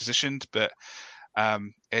was positioned, but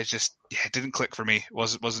it just it didn't click for me. It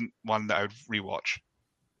wasn't one that I would rewatch.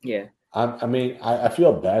 Yeah. I mean, I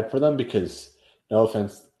feel bad for them because, no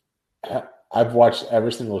offense, I've watched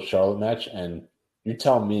every single Charlotte match, and you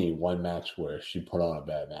tell me one match where she put on a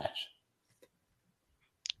bad match.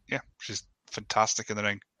 Yeah, she's fantastic in the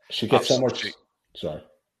ring. She gets so much. Sorry.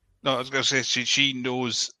 No, I was going to say she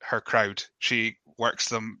knows her crowd. She works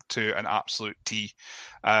them to an absolute T.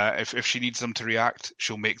 If she needs them to react,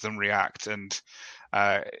 she'll make them react. And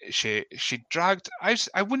she dragged. I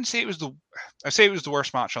wouldn't say it was the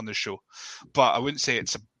worst match on the show, but I wouldn't say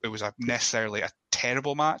it was necessarily a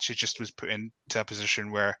terrible match. It just was put into a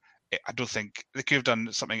position where I don't think they could have done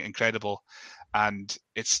something incredible, and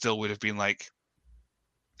it still would have been like,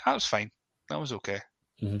 that was fine, that was okay,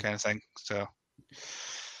 kind of thing. So.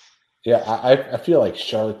 Yeah, I feel like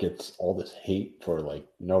Charlotte gets all this hate for like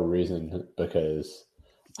no reason because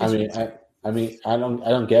I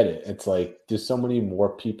don't get it. It's like there's so many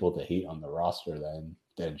more people to hate on the roster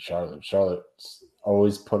than Charlotte. Charlotte's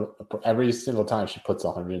always put every single time she puts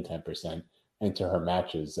 110% into her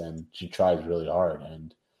matches, and she tries really hard,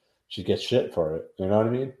 and she gets shit for it. You know what I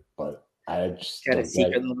mean? But I just got a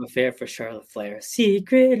secret love affair for Charlotte Flair.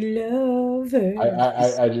 Secret lover.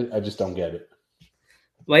 I just don't get it.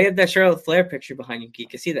 Well, you have that Charlotte Flair picture behind you,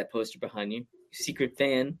 Geek. I see that poster behind you. Secret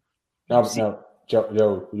fan. No,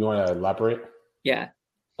 Joe, you want to elaborate? Yeah,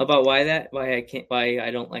 about why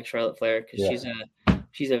I don't like Charlotte Flair, because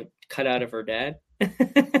she's a cutout of her dad.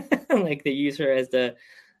 Like they use her as the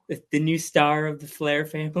new star of the Flair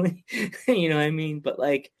family. You know what I mean? But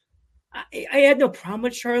like, I had no problem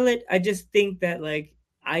with Charlotte. I just think that like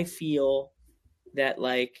I feel that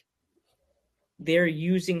like they're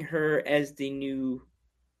using her as the new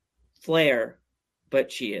Flair,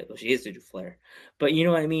 but she is the new Flair. But you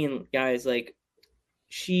know what I mean, guys? Like,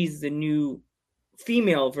 she's the new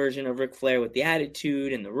female version of Ric Flair with the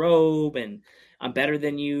attitude and the robe, and I'm better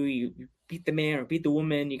than you. You beat the man or beat the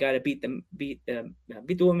woman. You got to beat the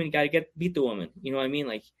woman. You got to beat the woman. You know what I mean?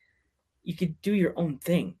 Like, you could do your own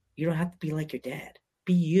thing. You don't have to be like your dad.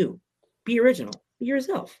 Be you. Be original. Be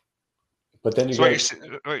yourself. But then what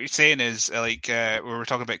you're saying is like we were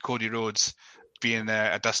talking about Cody Rhodes being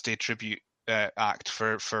a Dusty tribute act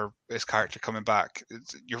for his character coming back.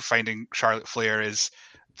 You're finding Charlotte Flair is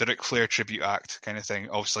the Ric Flair tribute act kind of thing,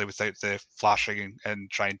 obviously without the flashing and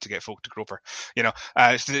trying to get folk to grope her. You know,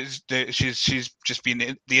 she's just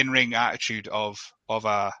been the in-ring attitude of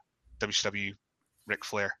a WCW Ric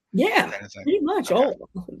Flair. Yeah, kind of thing. Pretty much. Okay. All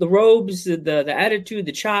the robes, the attitude,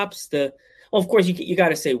 the chops, of course, you got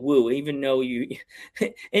to say woo, even though you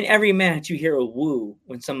in every match you hear a woo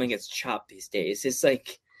when someone gets chopped these days. It's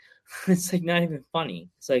like not even funny.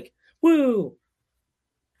 It's like, woo.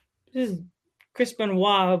 This is Chris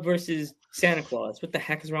Benoit versus Santa Claus. What the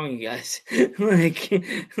heck is wrong with you guys?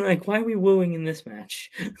 like why are we wooing in this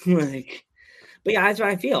match? Like, but yeah, that's what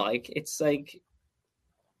I feel like. It's like,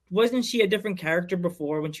 wasn't she a different character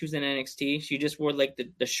before when she was in NXT? She just wore like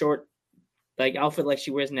the short like outfit like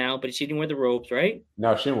she wears now, but she didn't wear the robes, right?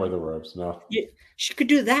 No, she didn't wear the robes. No. Yeah, she could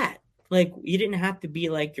do that. Like, you didn't have to be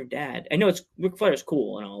like your dad. I know it's Ric Flair is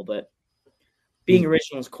cool and all, but being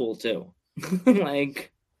original is cool too.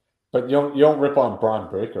 Like, but you don't rip on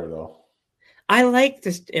Braun Breaker though. I like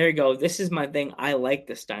this. There you go. This is my thing. I like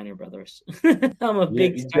the Steiner brothers. I'm a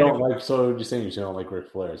big. You Steiner don't like. So you're saying you don't like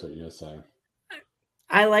Ric Flair? Is what you're saying?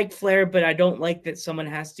 I like Flair, but I don't like that someone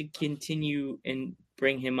has to continue and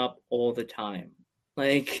bring him up all the time.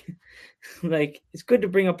 Like it's good to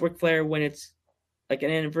bring up Ric Flair when it's like an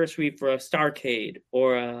anniversary for a Starrcade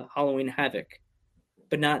or a Halloween Havoc,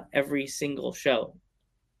 but not every single show.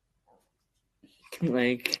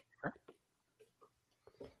 Like,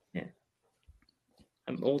 yeah,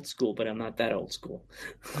 I'm old school, but I'm not that old school.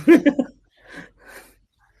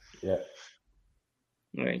 Yeah.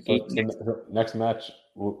 All right. So next match,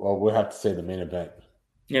 we'll have to say the main event.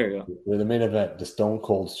 There we go. We're the main event, the Stone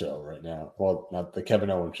Cold show right now. Well, not the Kevin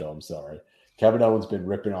Owens show. I'm sorry. Kevin Owens been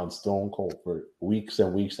ripping on Stone Cold for weeks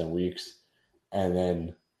and weeks and weeks, and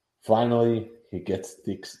then finally he gets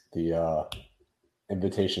the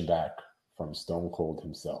invitation back from Stone Cold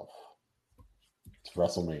himself. It's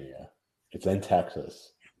WrestleMania. It's in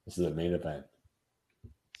Texas. This is a main event.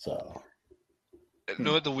 So, you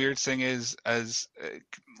know what the weird thing is? As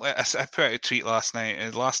I put out a tweet last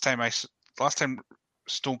night. Last time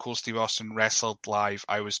Stone Cold Steve Austin wrestled live,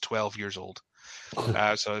 I was 12 years old.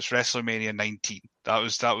 So it's WrestleMania 19. That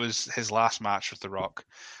was his last match with The Rock,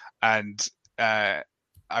 and I'm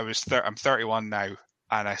 31 now,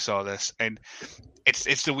 and I saw this, and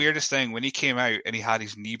it's the weirdest thing. When he came out and he had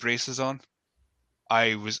his knee braces on,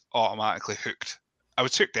 I was automatically hooked. I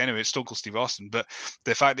was hooked anyway. It's Stone Cold Steve Austin, but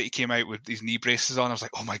the fact that he came out with these knee braces on, I was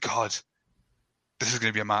like, oh my god, this is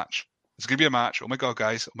going to be a match. It's going to be a match. Oh my god,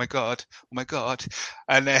 guys! Oh my god! Oh my god!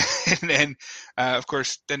 And then, of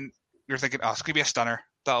course, then you're thinking, oh, it's going to be a stunner.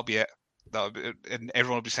 That'll be it. And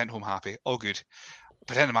everyone will be sent home happy. All good.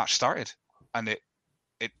 But then the match started, and it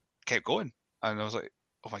kept going, and I was like,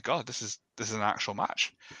 oh my god, this is an actual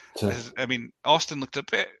match. I mean, Austin looked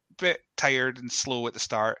a bit tired and slow at the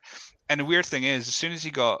start, and the weird thing is, as soon as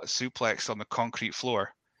he got suplexed on the concrete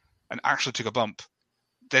floor and actually took a bump,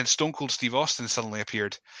 then Stone Cold Steve Austin suddenly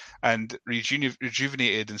appeared and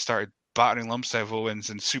rejuvenated and started battering lumps out of Owens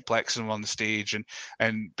and suplexing him on the stage,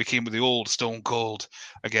 and became the old Stone Cold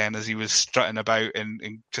again, as he was strutting about and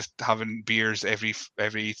just having beers every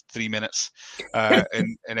 3 minutes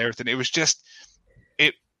and everything. It was just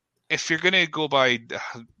it. If you're going to go by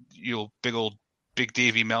Big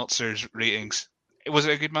Davey Meltzer's ratings, was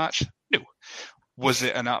it a good match? No. Was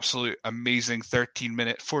it an absolute amazing 14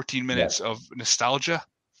 minutes of nostalgia?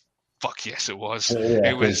 Fuck yes, it was. Yeah,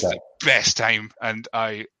 it was the best time, and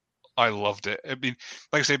I loved it. I mean,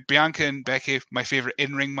 like I said, Bianca and Becky, my favorite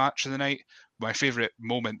in-ring match of the night. My favorite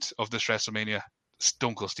moment of this WrestleMania: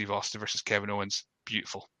 Stone Cold Steve Austin versus Kevin Owens.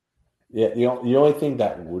 Beautiful. Yeah, the only thing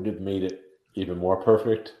that would have made it even more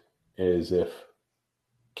perfect is if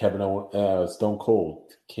Stone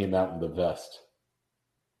Cold came out in the vest.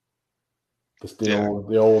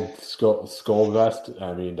 The old skull vest.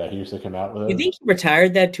 I mean, that he used to come out with. You think he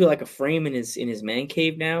retired that to like a frame in his man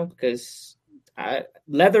cave now? Because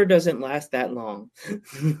leather doesn't last that long.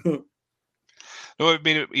 No, it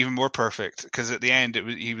made it even more perfect because at the end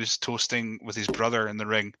he was toasting with his brother in the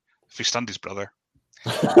ring. If he stunned his brother,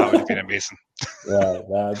 that would have been amazing.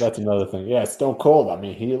 Yeah, that's another thing. Yeah, Stone Cold. I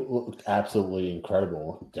mean, he looked absolutely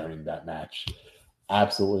incredible during that match.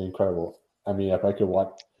 Absolutely incredible. I mean, if I could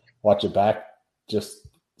watch it back, just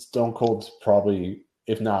Stone Cold's probably,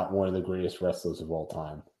 if not one of the greatest wrestlers of all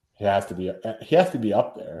time. He has to be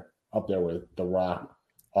up there with The Rock,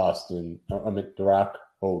 The Rock,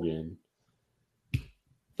 Hogan.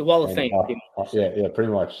 The Wall of Fame. Yeah,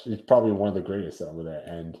 pretty much. He's probably one of the greatest over there.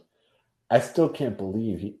 And I still can't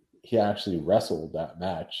believe he actually wrestled that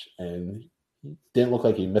match, and he didn't look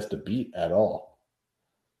like he missed a beat at all.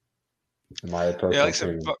 Like I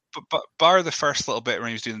said, but bar the first little bit when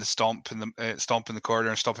he was doing the stomp in the corner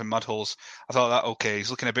and stomping mud holes, I thought that okay, he's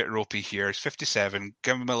looking a bit ropey here. He's 57,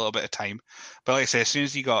 give him a little bit of time. But like I said, as soon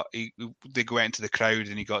as they went into the crowd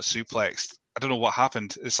and he got suplexed, I don't know what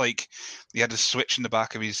happened. It's like he had a switch in the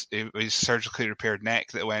back of his surgically repaired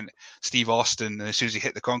neck that went Steve Austin, and as soon as he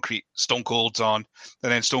hit the concrete, Stone Cold's on,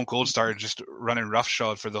 and then Stone Cold started just running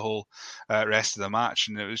roughshod for the whole rest of the match,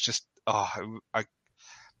 and it was just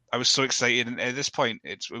I was so excited, and at this point,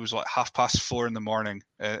 it was like 4:30 in the morning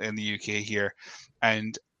in the UK here,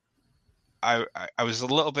 and I was a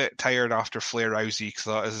little bit tired after Flair Rousey because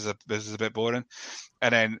I thought this is a bit boring,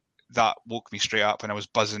 and then that woke me straight up, and I was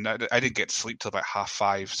buzzing. I didn't get to sleep till about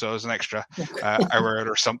 5:30, so it was an extra hour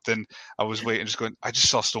or something. I was waiting, just going. I just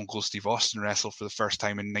saw Stone Cold Steve Austin wrestle for the first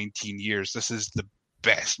time in 19 years. This is the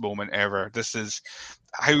best moment ever. This is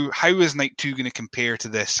how is night 2 going to compare to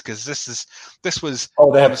this? Because this was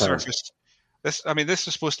on the surface. This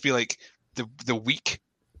was supposed to be like the week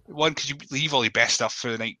one because you leave all your best stuff for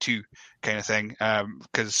the night 2 kind of thing.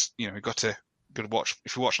 Because you got to watch.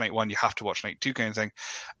 If you watch night 1, you have to watch night 2 kind of thing.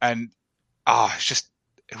 And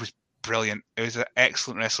it was brilliant. It was an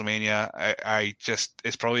excellent WrestleMania.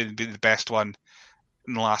 It's probably been the best one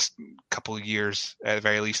in the last couple of years at the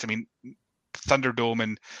very least. I mean,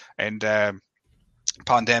 Thunderdome and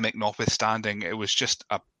pandemic notwithstanding, it was just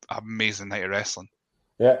an amazing night of wrestling.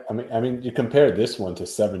 Yeah, I mean, you compare this one to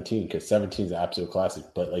 17 because 17 is an absolute classic.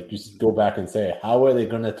 But like, you go back and say, how are they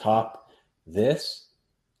going to top this?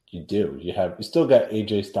 You do. You still got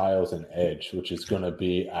AJ Styles and Edge, which is going to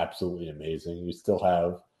be absolutely amazing. You still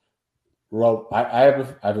have I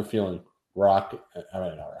have a feeling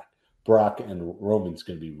Brock and Roman's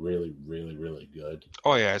going to be really, really, really good.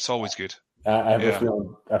 Oh yeah, it's always good. I have a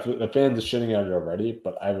feeling the fans are shitting on it already,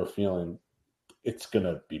 but I have a feeling it's going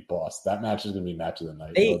to be boss. That match is going to be match of the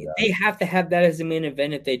night. They have to have that as the main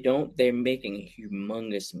event. If they don't, they're making a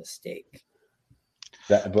humongous mistake.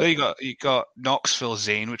 You got Knoxville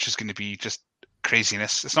Zayn, which is going to be just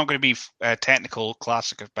craziness. It's not going to be a technical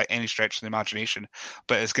classic by any stretch of the imagination,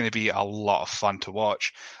 but it's going to be a lot of fun to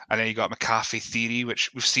watch. And then you got McAfee Theory, which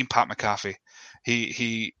we've seen Pat McAfee.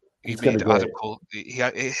 He made Adam Cole.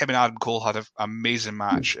 Him and Adam Cole had an amazing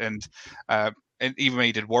match, and even when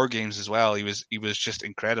he did War Games as well, he was just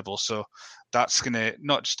incredible. So that's going to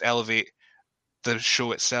not just elevate the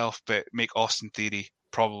show itself, but make Austin Theory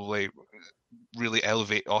probably really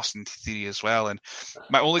elevate Austin Theory as well. And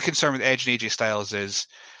my only concern with Edge and AJ Styles is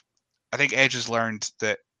I think Edge has learned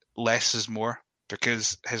that less is more,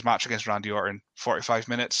 because his match against Randy Orton, 45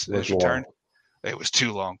 minutes, his return, it was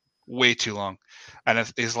too long, way too long.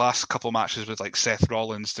 And his last couple matches with like Seth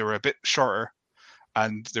Rollins, they were a bit shorter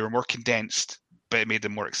and they were more condensed, but it made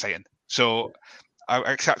them more exciting. So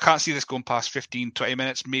I can't see this going past 15, 20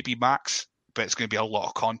 minutes, maybe max, but it's going to be a lot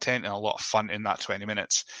of content and a lot of fun in that 20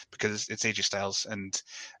 minutes because it's AJ Styles and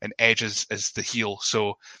Edge is the heel.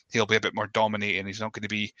 So he'll be a bit more dominating. He's not going to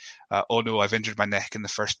be, oh no, I've injured my neck in the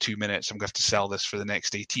first 2 minutes. I'm going to have to sell this for the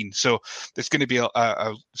next 18. So there's going to be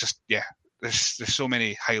there's so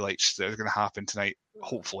many highlights that are going to happen tonight,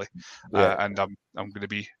 hopefully. And I'm going to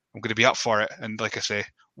be up for it. And like I say,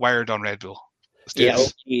 wired on Red Bull.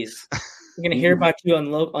 Jeez. We're going to hear about you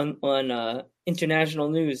on international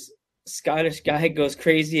news. Scottish guy goes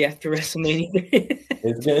crazy after WrestleMania.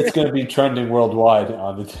 It's going to be trending worldwide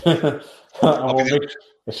on the.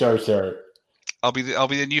 Sorry. I'll be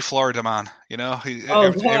the new Florida man. You know,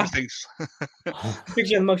 everything's.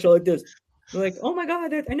 Picture the mugshot like this. We're like, oh my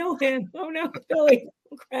god, I know him. Oh no, Billy.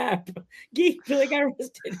 Oh crap, Geek Billy got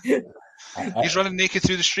arrested. He's running naked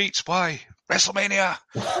through the streets. Why? WrestleMania.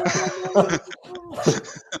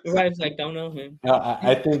 The wife's like, don't know him.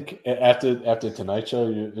 I think after tonight's show,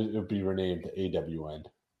 it'll be renamed AWN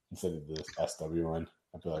instead of this SWN.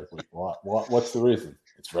 I feel like, wait, what's the reason?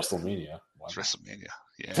 It's WrestleMania. It's WrestleMania.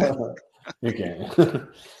 Yeah. Okay.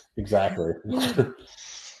 Exactly.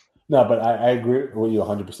 No, but I agree with you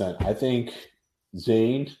 100%. I think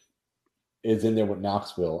Zayn is in there with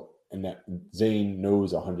Knoxville, and that Zayn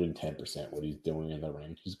knows 110% what he's doing in the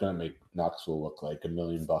ring. He's going to make Knoxville look like $1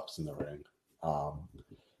 million in the ring.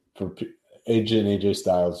 For AJ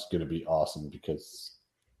Styles is going to be awesome because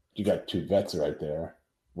you got two vets right there.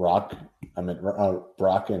 Brock and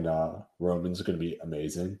Roman's going to be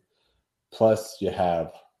amazing. Plus, you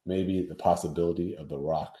have maybe the possibility of The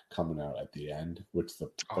Rock coming out at the end, which the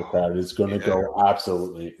crowd is going to go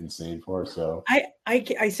absolutely insane for. So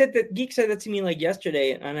I said that, Geek said that to me like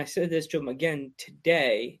yesterday, and I said this to him again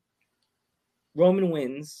today. Roman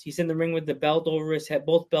wins. He's in the ring with the belt over his head,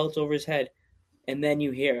 both belts over his head, and then you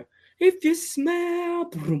hear, if you smell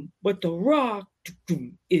what The Rock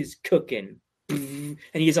is cooking, and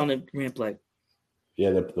he's on the ramp like. Yeah,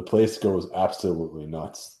 the place goes absolutely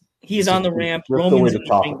nuts. He's on the ramp. Roman's in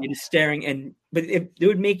the ring, just staring, but it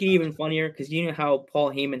would make it even funnier because you know how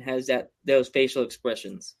Paul Heyman has those facial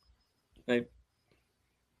expressions, like,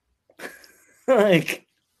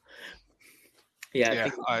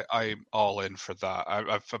 I'm all in for that.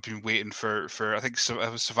 I've been waiting for I think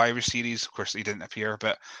Survivor Series. Of course, he didn't appear,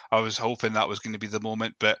 but I was hoping that was going to be the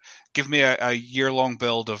moment. But give me a year-long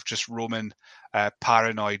build of just Roman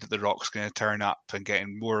paranoid that The Rock's going to turn up and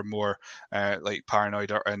getting more and more like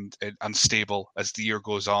paranoid and unstable as the year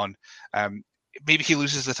goes on. Maybe he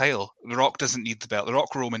loses the title. The Rock doesn't need the belt. The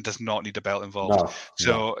Rock Roman does not need a belt involved.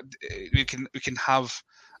 We can have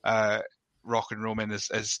Rock and Roman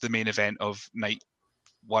as the main event of night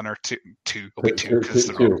 1 or 2. It'll be 2 because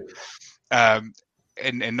The Rock.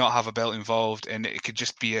 And not have a belt involved, and it could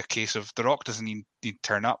just be a case of The Rock doesn't need to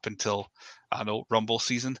turn up until, I don't know, Rumble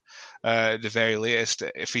season, the very latest.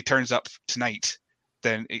 If he turns up tonight,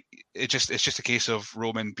 then it's just a case of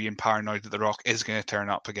Roman being paranoid that The Rock is going to turn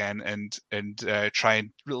up again and try and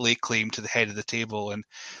lay claim to the head of the table. And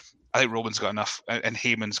I think Roman's got enough, and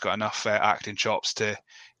Heyman's got enough acting chops to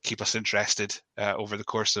keep us interested over the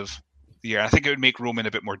course of the year. I think it would make Roman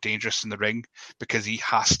a bit more dangerous in the ring because he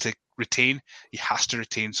has to retain. He has to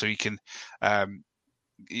retain so he can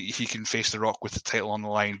face The Rock with the title on the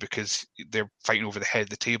line because they're fighting over the head of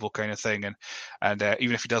the table kind of thing. And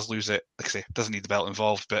even if he does lose it, like I say, doesn't need the belt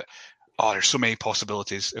involved. But there's so many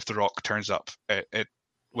possibilities if The Rock turns up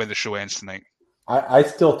when the show ends tonight. I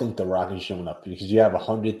still think The Rock is showing up because you have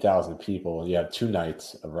 100,000 people and you have 2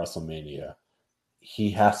 nights of WrestleMania. he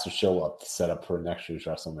has to show up to set up for next year's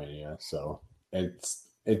WrestleMania. So it's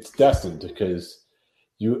destined because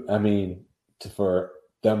for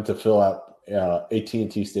them to fill out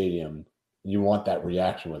AT&T Stadium, you want that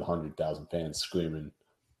reaction with 100,000 fans screaming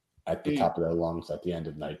at the top of their lungs at the end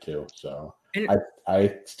of night two. So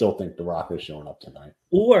I still think The Rock is showing up tonight.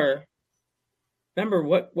 Or remember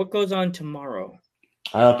what goes on tomorrow?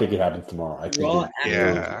 I don't think it happens tomorrow. I think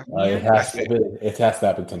it has to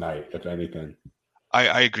happen tonight, if anything.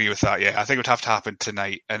 I agree with that. Yeah, I think it would have to happen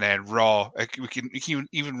tonight, and then Raw. We can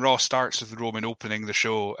even Raw starts with Roman opening the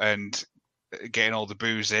show and getting all the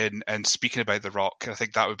boos in and speaking about The Rock. I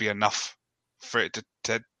think that would be enough for it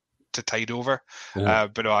to tide over. Yeah.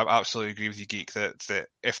 But no, I absolutely agree with you, Geek, that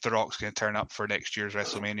if The Rock's going to turn up for next year's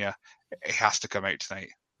WrestleMania, it has to come out tonight.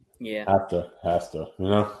 Yeah, has to. You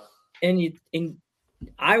know. And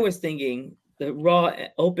I was thinking the Raw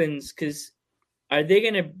opens because are they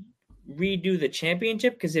going to redo the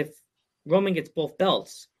championship? Because if Roman gets both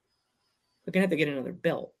belts, they're going to have to get another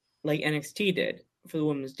belt like NXT did for the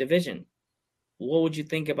women's division. What would you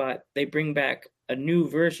think about they bring back a new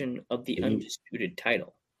version of the undisputed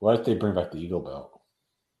title? Why don't they bring back the Eagle belt?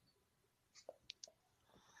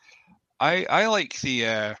 I like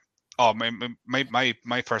the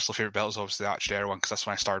my personal favorite belt is obviously the Attitude Era one because that's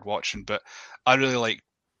when I started watching. But I really like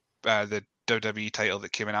the WWE title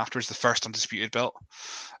that came in afterwards, the first undisputed belt.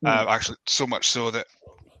 Actually, so much so that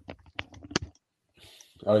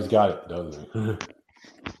he's got it, doesn't he?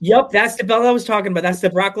 Yep, that's the belt I was talking about. That's the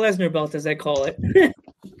Brock Lesnar belt, as I call it.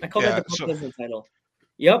 I call that the Brock Lesnar title.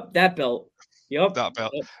 Yep, that belt. Yep, that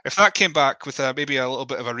belt. Yep. If that came back with maybe a little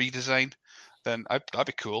bit of a redesign, then that'd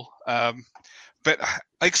be cool. But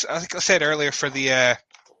like I think I said earlier, for the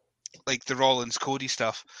like the Rollins Cody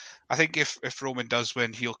stuff, I think if Roman does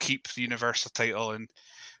win, he'll keep the Universal title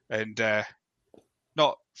and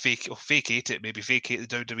not vacate it, maybe vacate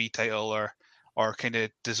the WWE title or kind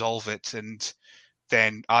of dissolve it, and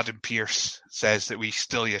then Adam Pearce says that we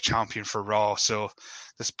still a champion for Raw, so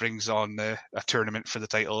this brings on a tournament for the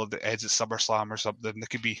title that ends at SummerSlam or something. There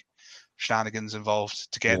could be shenanigans involved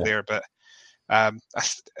to get there, but I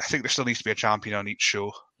think there still needs to be a champion on each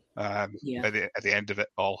show at the end of it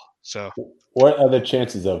all. So, what are the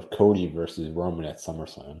chances of Cody versus Roman at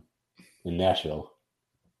SummerSlam in Nashville?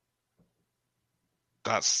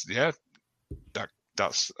 That's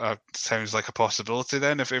sounds like a possibility.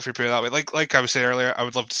 Then, if we put it that way, like I was saying earlier, I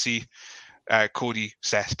would love to see Cody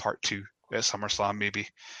Seth Part 2 at SummerSlam, maybe.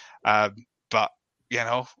 But you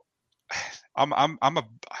know,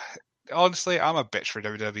 honestly, I'm a bitch for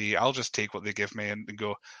WWE. I'll just take what they give me and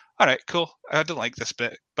go, all right, cool. I don't like this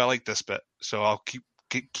bit, but I like this bit, so I'll keep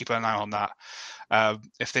an eye on that.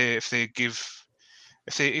 If they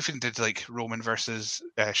even did like Roman versus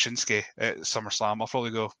Shinsuke at SummerSlam, I'll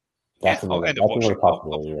probably go. I'll end up watching.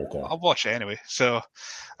 I'll watch it anyway. So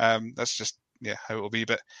that's just how it will be.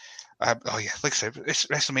 But like I said, it's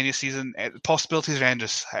WrestleMania season. Possibilities are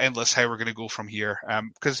endless. How we're going to go from here?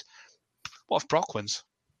 Because what if Brock wins?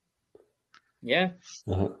 Yeah,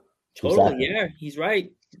 totally. Exactly. Yeah, he's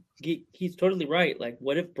right. He's totally right. Like,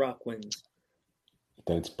 what if Brock wins?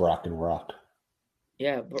 Then it's Brock and Rock.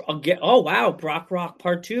 Yeah, I'll get. Oh wow, Brock Rock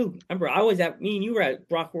Part 2. Remember, I was at me and you were at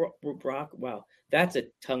Brock. Wow, that's a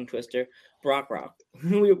tongue twister. Brock Rock.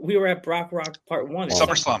 we were at Brock Rock Part 1.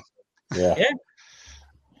 SummerSlam. Yeah.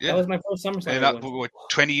 That was my first SummerSlam. What,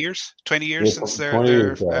 20 years? 20 years since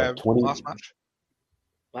their last match.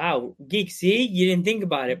 Wow, Geek, see? You didn't think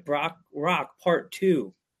about it. Brock Rock Part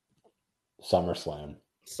 2. SummerSlam.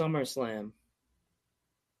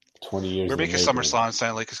 20 years. We're making SummerSlam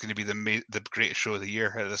sound like it's going to be the greatest show of the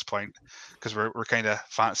year at this point, because we're kind of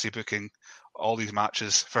fancy booking all these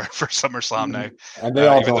matches for SummerSlam now. And they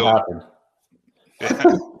all don't happen.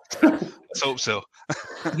 Yeah. Let's hope so.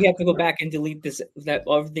 We have to go back and delete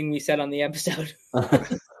everything we said on the episode.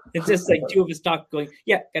 It's just like two of us talk going,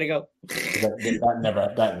 gotta go. That never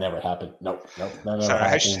happened. Nope. Sorry,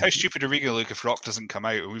 how stupid are we going to look if Rock doesn't come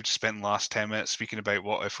out? We've just spent the last 10 minutes speaking about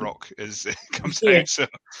what if Rock comes out. So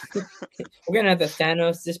we're going to have the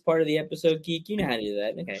Thanos this part of the episode, Geek. You know how to do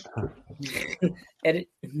that. Okay. Edit.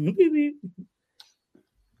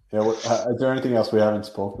 Is there anything else we haven't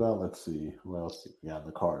spoke about? Let's see. What else we got on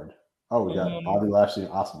the card? Oh, we got Bobby Lashley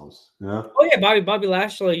and Osmos. Yeah. Oh yeah, Bobby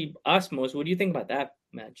Lashley, Osmos. What do you think about that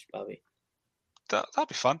match, Bobby? That'll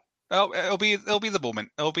be fun. It'll be the moment.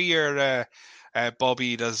 It'll be your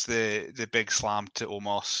Bobby does the big slam to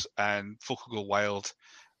Omos and folk will go wild.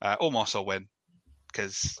 Omos will win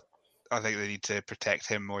because I think they need to protect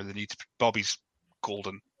him more. Bobby's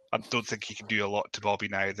golden. I don't think he can do a lot to Bobby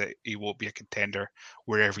now that he won't be a contender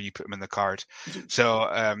wherever you put him in the card. So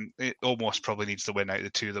it almost probably needs to win out of the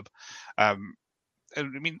two of them. I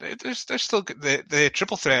mean, there's still the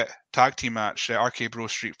triple threat tag team match, RK Bro,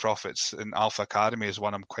 Street Profits, and Alpha Academy is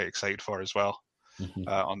one I'm quite excited for as well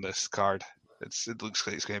on this card. It looks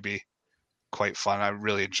like it's going to be quite fun. I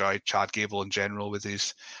really enjoyed Chad Gable in general with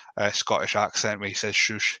his Scottish accent when he says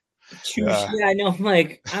 "shoosh." Yeah, I know.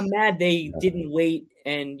 I'm mad they didn't wait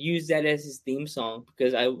and use that as his theme song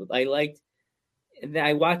because I liked. And then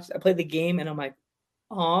I played the game, and I'm like,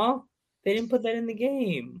 "Aw, they didn't put that in the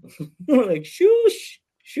game." Like "shoosh,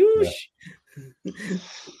 shoosh." Yeah.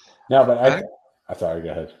 No, but I sorry.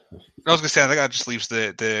 Go ahead. I was going to say I think that just leaves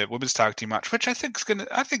the women's tag team match, which I think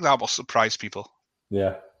that will surprise people.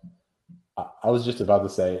 Yeah, I was just about to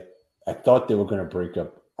say I thought they were going to break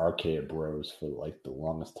up Arcade Bros for like the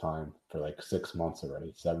longest time, for like 6 months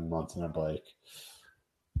already, 7 months, and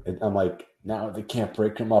I'm like, now they can't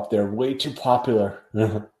break them up. They're way too popular.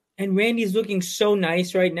 And Randy's looking so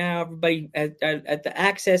nice right now. Everybody at the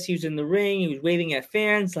Access, he was in the ring. He was waving at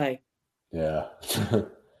fans, like, yeah.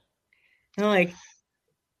 And I'm like,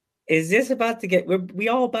 is this about to get? We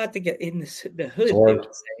all about to get in the hood? They would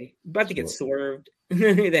say, about to get swerved.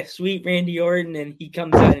 That sweet Randy Orton, and he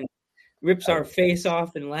comes out and rips our face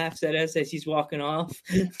off and laughs at us as he's walking off.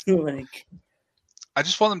 Like, I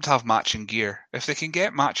just want them to have matching gear. If they can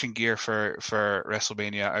get matching gear for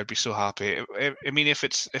WrestleMania, I'd be so happy. I mean, if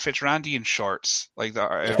it's Randy in shorts like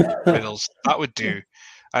that, Riddles, that would do.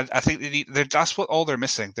 I think that's what all they're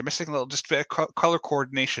missing. They're missing a little, just a bit of color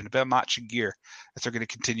coordination, a bit of matching gear if they're going to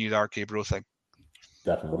continue the RK Bro thing.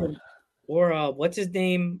 Definitely. Or what's his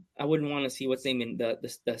name? I wouldn't want to see what's name in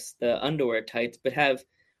the underwear tights, but have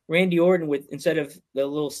Randy Orton with, instead of the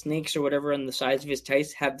little snakes or whatever on the sides of his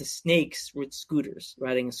tights, have the snakes with scooters,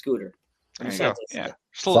 riding a scooter. There you go. Yeah,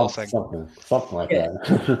 just a little thing. Something like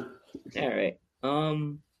that. All right.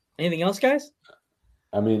 Anything else, guys?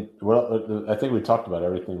 I mean, well, I think we talked about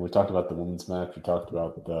everything. We talked about the women's match. We talked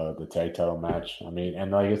about the tag title match. I mean,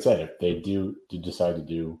 and like I said, if they do decide to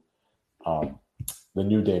do the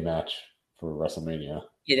New Day match for WrestleMania,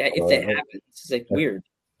 yeah, if that happens, it's like weird.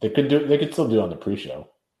 They could still do it on the pre-show.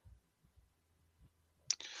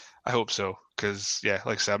 I hope so, because like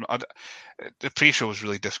I said, the pre-show was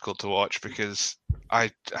really difficult to watch because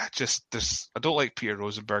I don't like Peter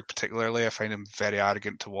Rosenberg particularly. I find him very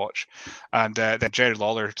arrogant to watch, and then Jerry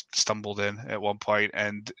Lawler stumbled in at one point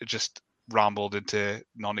and just rambled into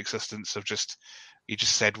non-existence of he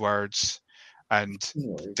just said words and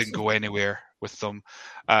didn't go anywhere with them.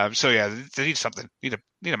 So yeah, they need something. Need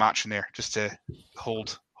a match in there just to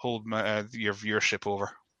hold your viewership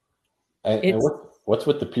over. And what's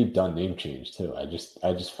with the Pete Dunne name change too? I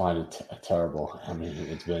just find it terrible. I mean,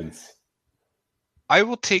 it's Vince. I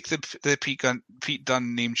will take the Pete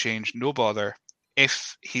Dunne name change, no bother,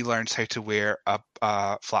 if he learns how to wear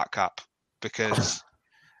a flat cap, because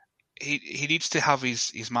he needs to have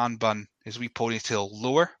his man bun, his wee ponytail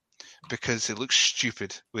lower, because it looks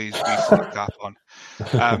stupid with his wee flat cap on.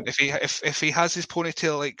 If he has his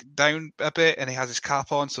ponytail like down a bit and he has his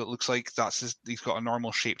cap on, so it looks like he's got a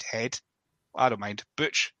normal shaped head, I don't mind.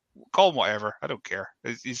 Butch, call him whatever. I don't care.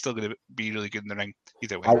 He's still going to be really good in the ring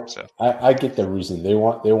either way. I get the reason they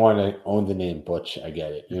want to own the name Butch. I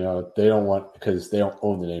get it. They don't want, because they don't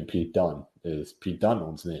own the name Pete Dunne. Pete Dunne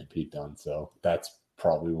owns the name Pete Dunne, so that's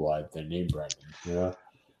probably why they're name branding.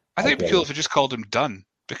 I think it'd be cool if we just called him Dunne,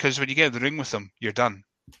 because when you get in the ring with him, you're done.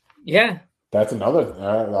 Yeah, that's another.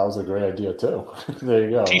 That was a great idea too. There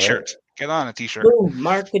you go. T-shirt. Right? Get on a T-shirt. Boom,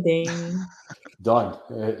 marketing. Done.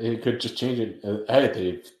 It could just change it. Hey,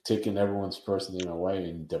 they've taken everyone's first name away,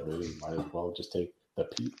 and WWE might as well just take the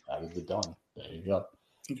Pete out of the Dunne. There you go.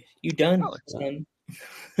 You done, son?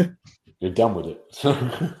 You're done with it.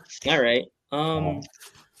 All right. Do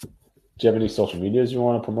you have any social medias you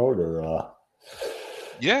want to promote, or?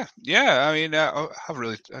 Yeah. I mean,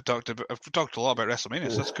 I've talked a lot about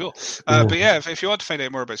WrestleMania, so that's cool. But yeah, if you want to find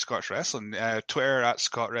out more about Scottish wrestling, Twitter at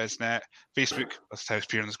ScottResNet, Facebook, that's how it's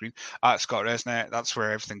appearing on the screen, at ScottResNet. That's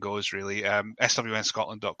where everything goes, really.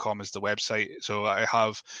 SWNScotland.com is the website. So I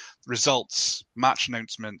have results, match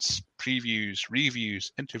announcements, previews,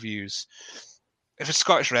 reviews, interviews. If it's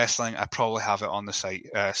Scottish wrestling, I probably have it on the site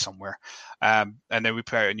somewhere. And then we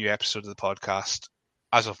put out a new episode of the podcast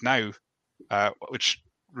as of now, which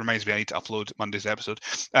reminds me I need to upload Monday's episode,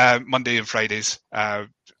 Monday and Fridays,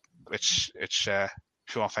 which if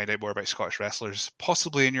you want to find out more about Scottish wrestlers,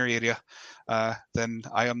 possibly in your area, then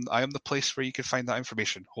I am the place where you can find that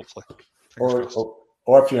information, hopefully.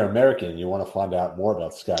 Or if you're American, you want to find out more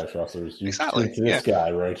about Scottish wrestlers, you tune to this guy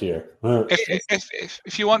right here.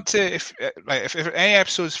 If you want to, if any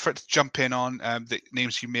episodes for it to jump in on the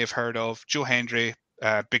names you may have heard of, Joe Hendry,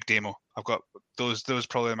 Big Damo. I've got those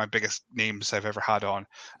probably my biggest names I've ever had on.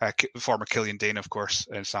 Former Killian Dane, of course,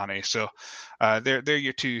 and Insanity. So they're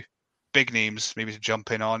your two big names maybe to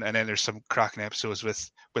jump in on, and then there's some cracking episodes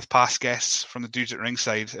with past guests from the Dudes at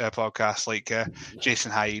Ringside podcast, like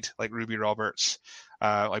Jason Hyde, like Ruby Roberts,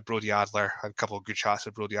 like Brody Adler. I had a couple of good chats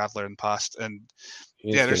with Brody Adler in the past, and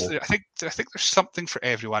I think there's something for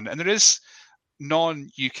everyone, and there is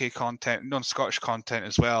non-UK content, non-Scottish content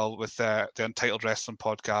as well with the Untitled Wrestling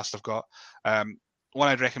podcast. I've got one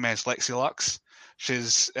I'd recommend is Lexi Lux.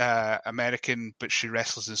 She's American, but she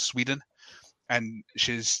wrestles in Sweden, and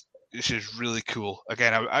she's really cool.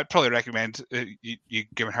 Again, I'd probably recommend you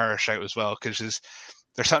giving her a shout as well, because there's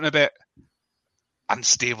something a bit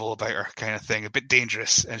unstable about her, kind of thing, a bit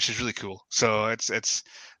dangerous, and she's really cool. So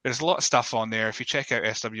there's a lot of stuff on there. If you check out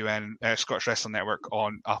SWN, Scottish Wrestling Network,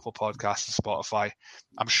 on Apple Podcasts and Spotify,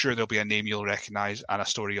 I'm sure there'll be a name you'll recognize and a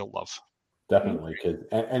story you'll love. Definitely, kid.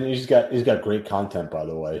 And he's got great content, by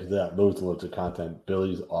the way. He's got loads and loads of content.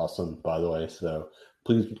 Billy's awesome, by the way. So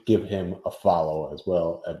please give him a follow as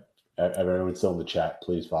well. Everyone still in the chat,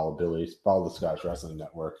 please follow Billy. Follow the Scottish Wrestling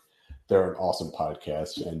Network. They're an awesome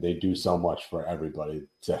podcast, and they do so much for everybody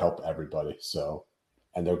to help everybody. So,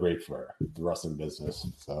 and they're great for the wrestling business.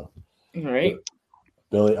 So, all right,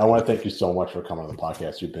 Billy, I want to thank you so much for coming on the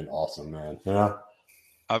podcast. You've been awesome, man. Yeah,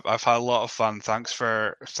 I've had a lot of fun. Thanks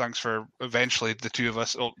for eventually the three of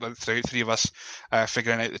us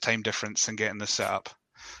figuring out the time difference and getting this set up.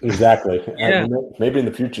 Exactly. Yeah. Maybe in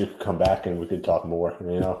the future you could come back and we could talk more.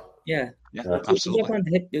 Yeah, absolutely. I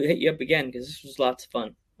wanted to hit you up again because this was lots of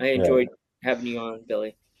fun. I enjoyed having you on,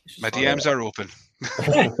 Billy. My DMs are open.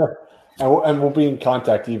 and we'll be in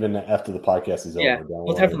contact even after the podcast is over. Yeah,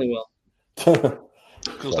 we'll definitely will.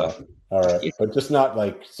 Cool stuff. All right, but just not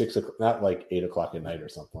like 6 o'clock, not like 8 o'clock at night or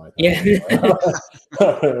something like that. Yeah,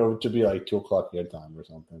 it should be like 2 o'clock your time or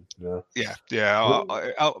something. Yeah.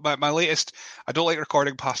 My latest. I don't like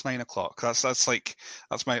recording past 9 o'clock. That's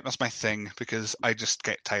my thing, because I just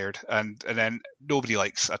get tired, and then nobody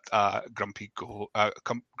likes a grumpy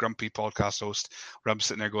podcast host where I'm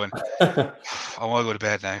sitting there going, I want to go to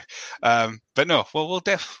bed now. But no, well, we'll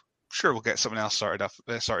get something else started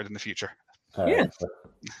in the future. Yeah.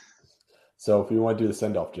 So if you want to do the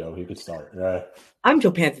send-off, Joe, you could start. Right. I'm Joe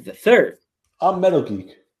Panther the Third. I'm Metal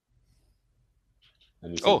Geek.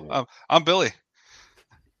 I'm Billy.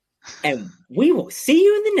 And we will see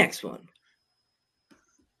you in the next one.